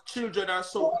because children are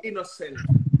so innocent.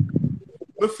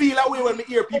 I feel that way when I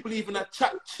hear people even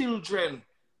chat children.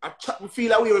 I feel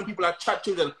that way when people are chat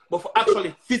children, but for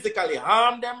actually physically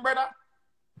harm them, brother,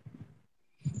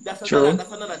 that's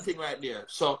another thing right there.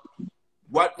 So,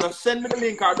 send me the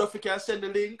link, or if you can send the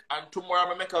link, and tomorrow I'm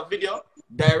going to make a video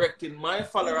directing my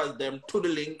followers them to the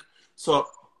link so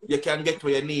you can get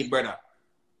what you need, brother.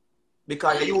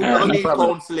 Because you are going to need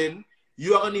counseling,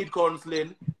 you are going to need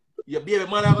counseling, your baby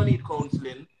mother are going to need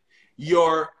counseling,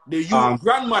 the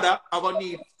grandmother are going to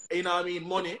need,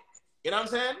 money, you know what I'm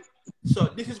saying? So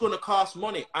this is going to cost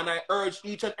money, and I urge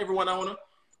each and everyone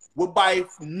we buy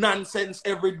nonsense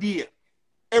every day.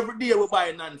 Every day we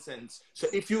buy nonsense. So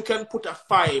if you can put a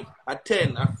 5, a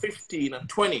 10, a 15, a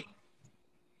 20,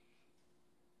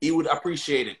 he would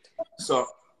appreciate it. So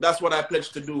that's what I pledge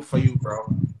to do for you, bro.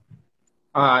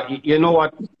 You know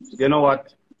what?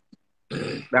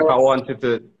 Like I wanted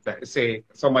to say,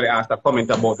 somebody asked a comment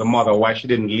about the mother, why she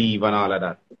didn't leave and all of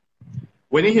that.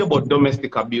 When you hear about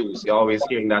domestic abuse, you're always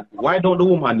hearing that, why don't the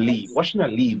woman leave? Why should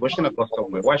not leave? Why should not go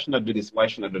somewhere? Why should not do this? Why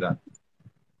should not do that?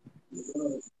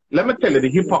 Let me tell you the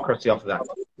hypocrisy of that.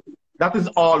 That is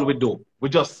all we do. We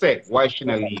just say, why should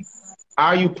not leave?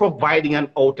 Are you providing an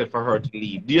outlet for her to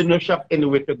leave? Do you know she have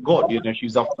anywhere to go? Do you know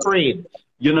she's afraid?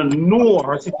 You don't know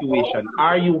her situation.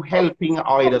 Are you helping or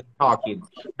are you just talking?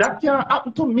 That can't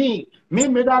happen to me. Me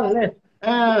that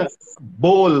left.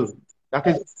 Bull. That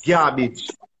is garbage.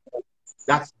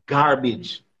 That's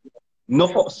garbage. No,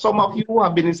 for some of you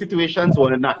have been in situations where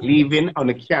you're not leaving and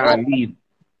you can't leave.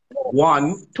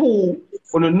 1, 2,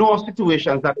 On the no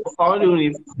situations that all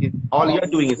you're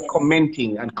doing is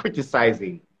commenting and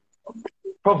criticizing.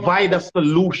 Provide a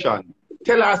solution.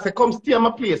 Tell us, say, come stay in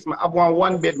my place. I have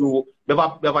one bedroom. We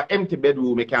have an empty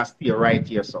bedroom. We can stay right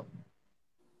here, so.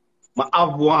 I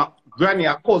have one granny,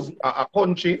 a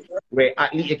country where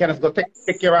at least you can just go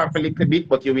take care of a little bit,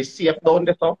 but you will safe down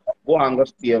there, so go and go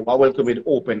stay. I welcome with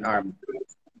open arms.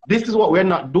 This is what we're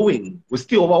not doing. We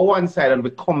stay over one side and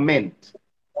we comment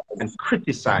and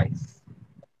criticize.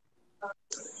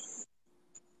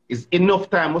 It's enough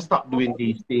time we stop doing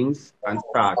these things and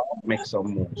start make some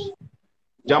moves.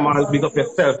 Jamal, big up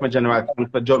yourself, my general.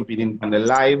 Thanks for jumping in on the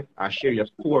live and share your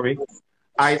story.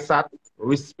 Isaac,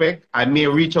 respect. I may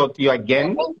reach out to you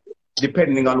again,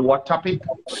 depending on what topic.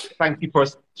 Thank you for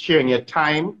sharing your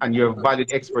time and your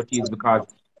valid expertise, because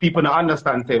people don't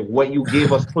understand say, what you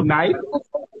gave us tonight.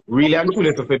 Really and truly,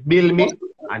 if it bill me,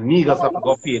 and Negus have to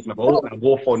go pay it, and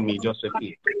go fund me just to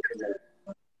pay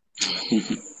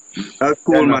it. That's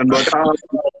cool, man. But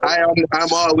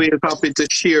I'm always happy to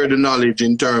share the knowledge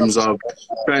in terms of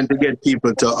trying to get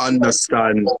people to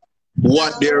understand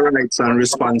what their rights and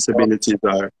responsibilities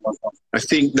are. I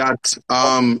think that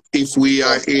if we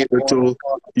are able to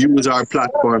use our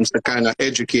platforms to kind of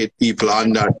educate people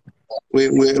on that, we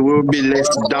will be less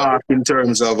dark in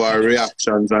terms of our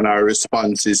reactions and our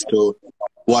responses to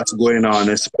what's going on,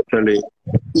 especially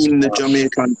in the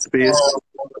Jamaican space,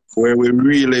 where we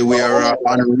are an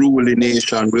unruly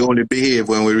nation. We only behave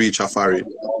when we reach a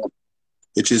foreign,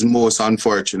 which is most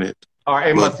unfortunate. Our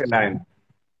embassy line.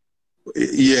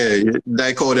 Yeah,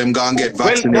 like how them gonna get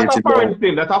vaccinated. Well, that's a foreign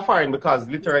thing. That's a foreign because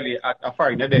literally at a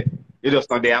foreign, you're just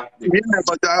not there. Yeah,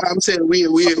 but I'm saying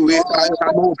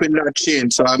I'm hoping that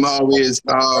change. So I'm always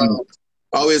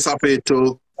happy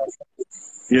to,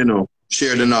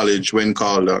 share the knowledge when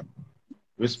called up.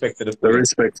 Respect to the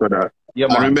respect for that. Yeah,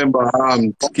 man. I remember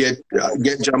get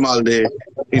Jamal the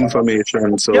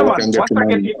information so we can get him on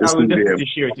the I will definitely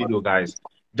share it with you guys.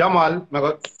 Jamal,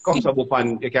 come up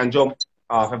and you can jump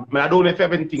off. I don't know if you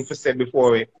have anything to say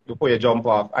before you jump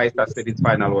off. I said his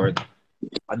final word.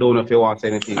 I don't know if you want to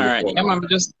say anything. All right, yeah, man,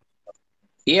 as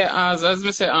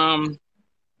we say, I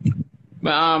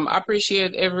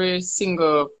appreciate every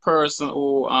single person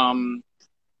who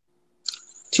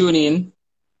tune in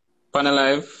on the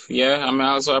live. Yeah, I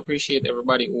also appreciate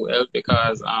everybody who helped,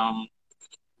 because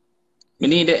we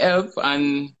need the help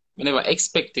and we never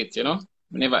expect it,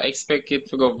 We never expect it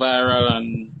to go viral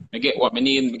and we get what we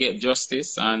need, we get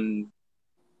justice, and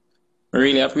I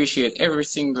really appreciate every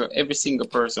single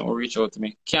person who reach out to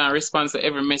me. Can't respond to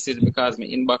every message because my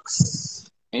inbox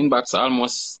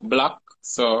almost blocked.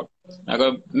 So I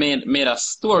got made a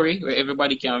story where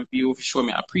everybody can view, show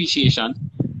me appreciation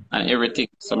and everything.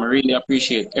 So I really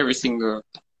appreciate every single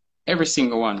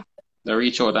one that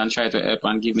reach out and try to help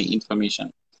and give me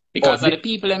information. Because the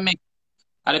people that make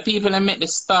the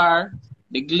Star,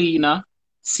 the Gleaner,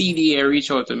 CDA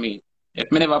reach out to me. If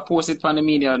I never post it on the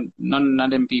media, none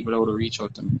of them people would reach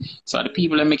out to me. So the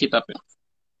people that make it happen.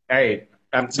 Hey,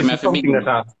 this is something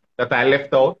that I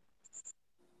left out.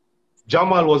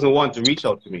 Jamal wasn't one to reach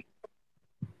out to me.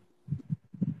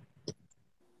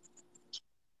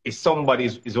 It's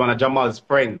one of Jamal's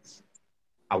friends,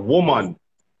 a woman,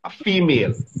 a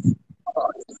female.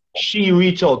 She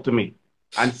reached out to me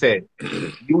and said,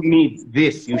 you need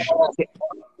this, you should take it.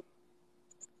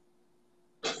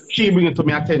 She bring it to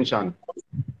my attention.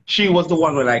 She was the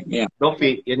one who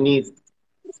Duffy, you need.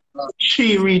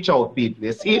 She reached out, people.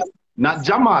 You see, not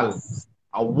Jamal,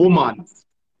 a woman.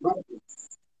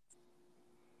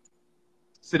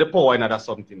 See the power in that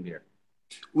something there.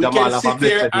 We Jamal can sit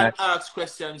there and ask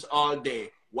questions all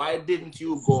day. Why didn't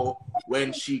you go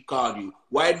when she called you?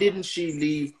 Why didn't she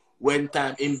leave when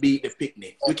time in beat the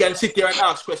picnic? We can sit there and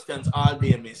ask questions all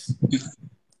day, miss.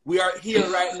 We are here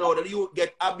right now that you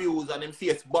get abused and then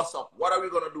face bust up. What are we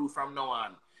going to do from now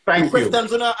on? Thank you.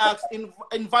 Questions are not asked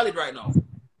invalid right now.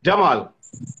 Jamal,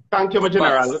 thank you, my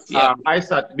general. I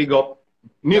said big up.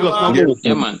 Negus no move.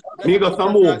 Yeah, man. Negus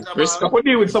no move. We're going to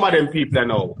deal with some of them people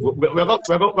now. We're going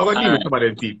to deal with some of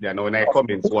them people now when I come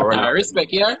in. So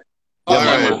respect, yeah? All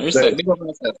right. Man. Respect. Big up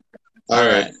myself. All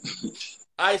right.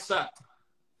 Isaac.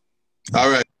 All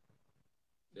right.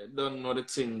 They don't know the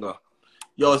thing.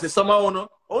 Yo, see someone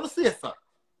I want to say, sir.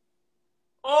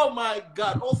 Oh my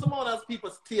God. Oh, someone has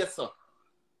people stay, sir.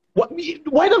 What?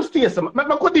 Why don't stay, sir?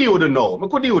 I could you know.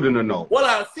 Well,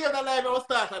 I'll save the live. I will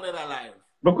start another live.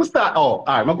 I could start. Oh, all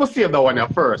right. I could save that one here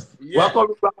first. Yeah.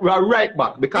 We are right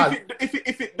back because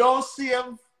if it don't save,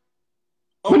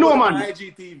 we know, man.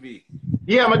 IGTV.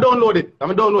 Yeah, I download it.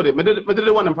 I did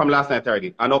the one from last night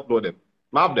already and upload them.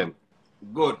 I have them.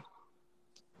 Good.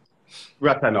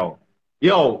 Right now.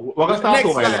 Yo, we're gonna start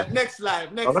over. Next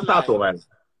live. We're gonna start over.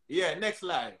 Yeah, next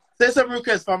live. There's some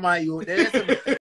requests from my youth.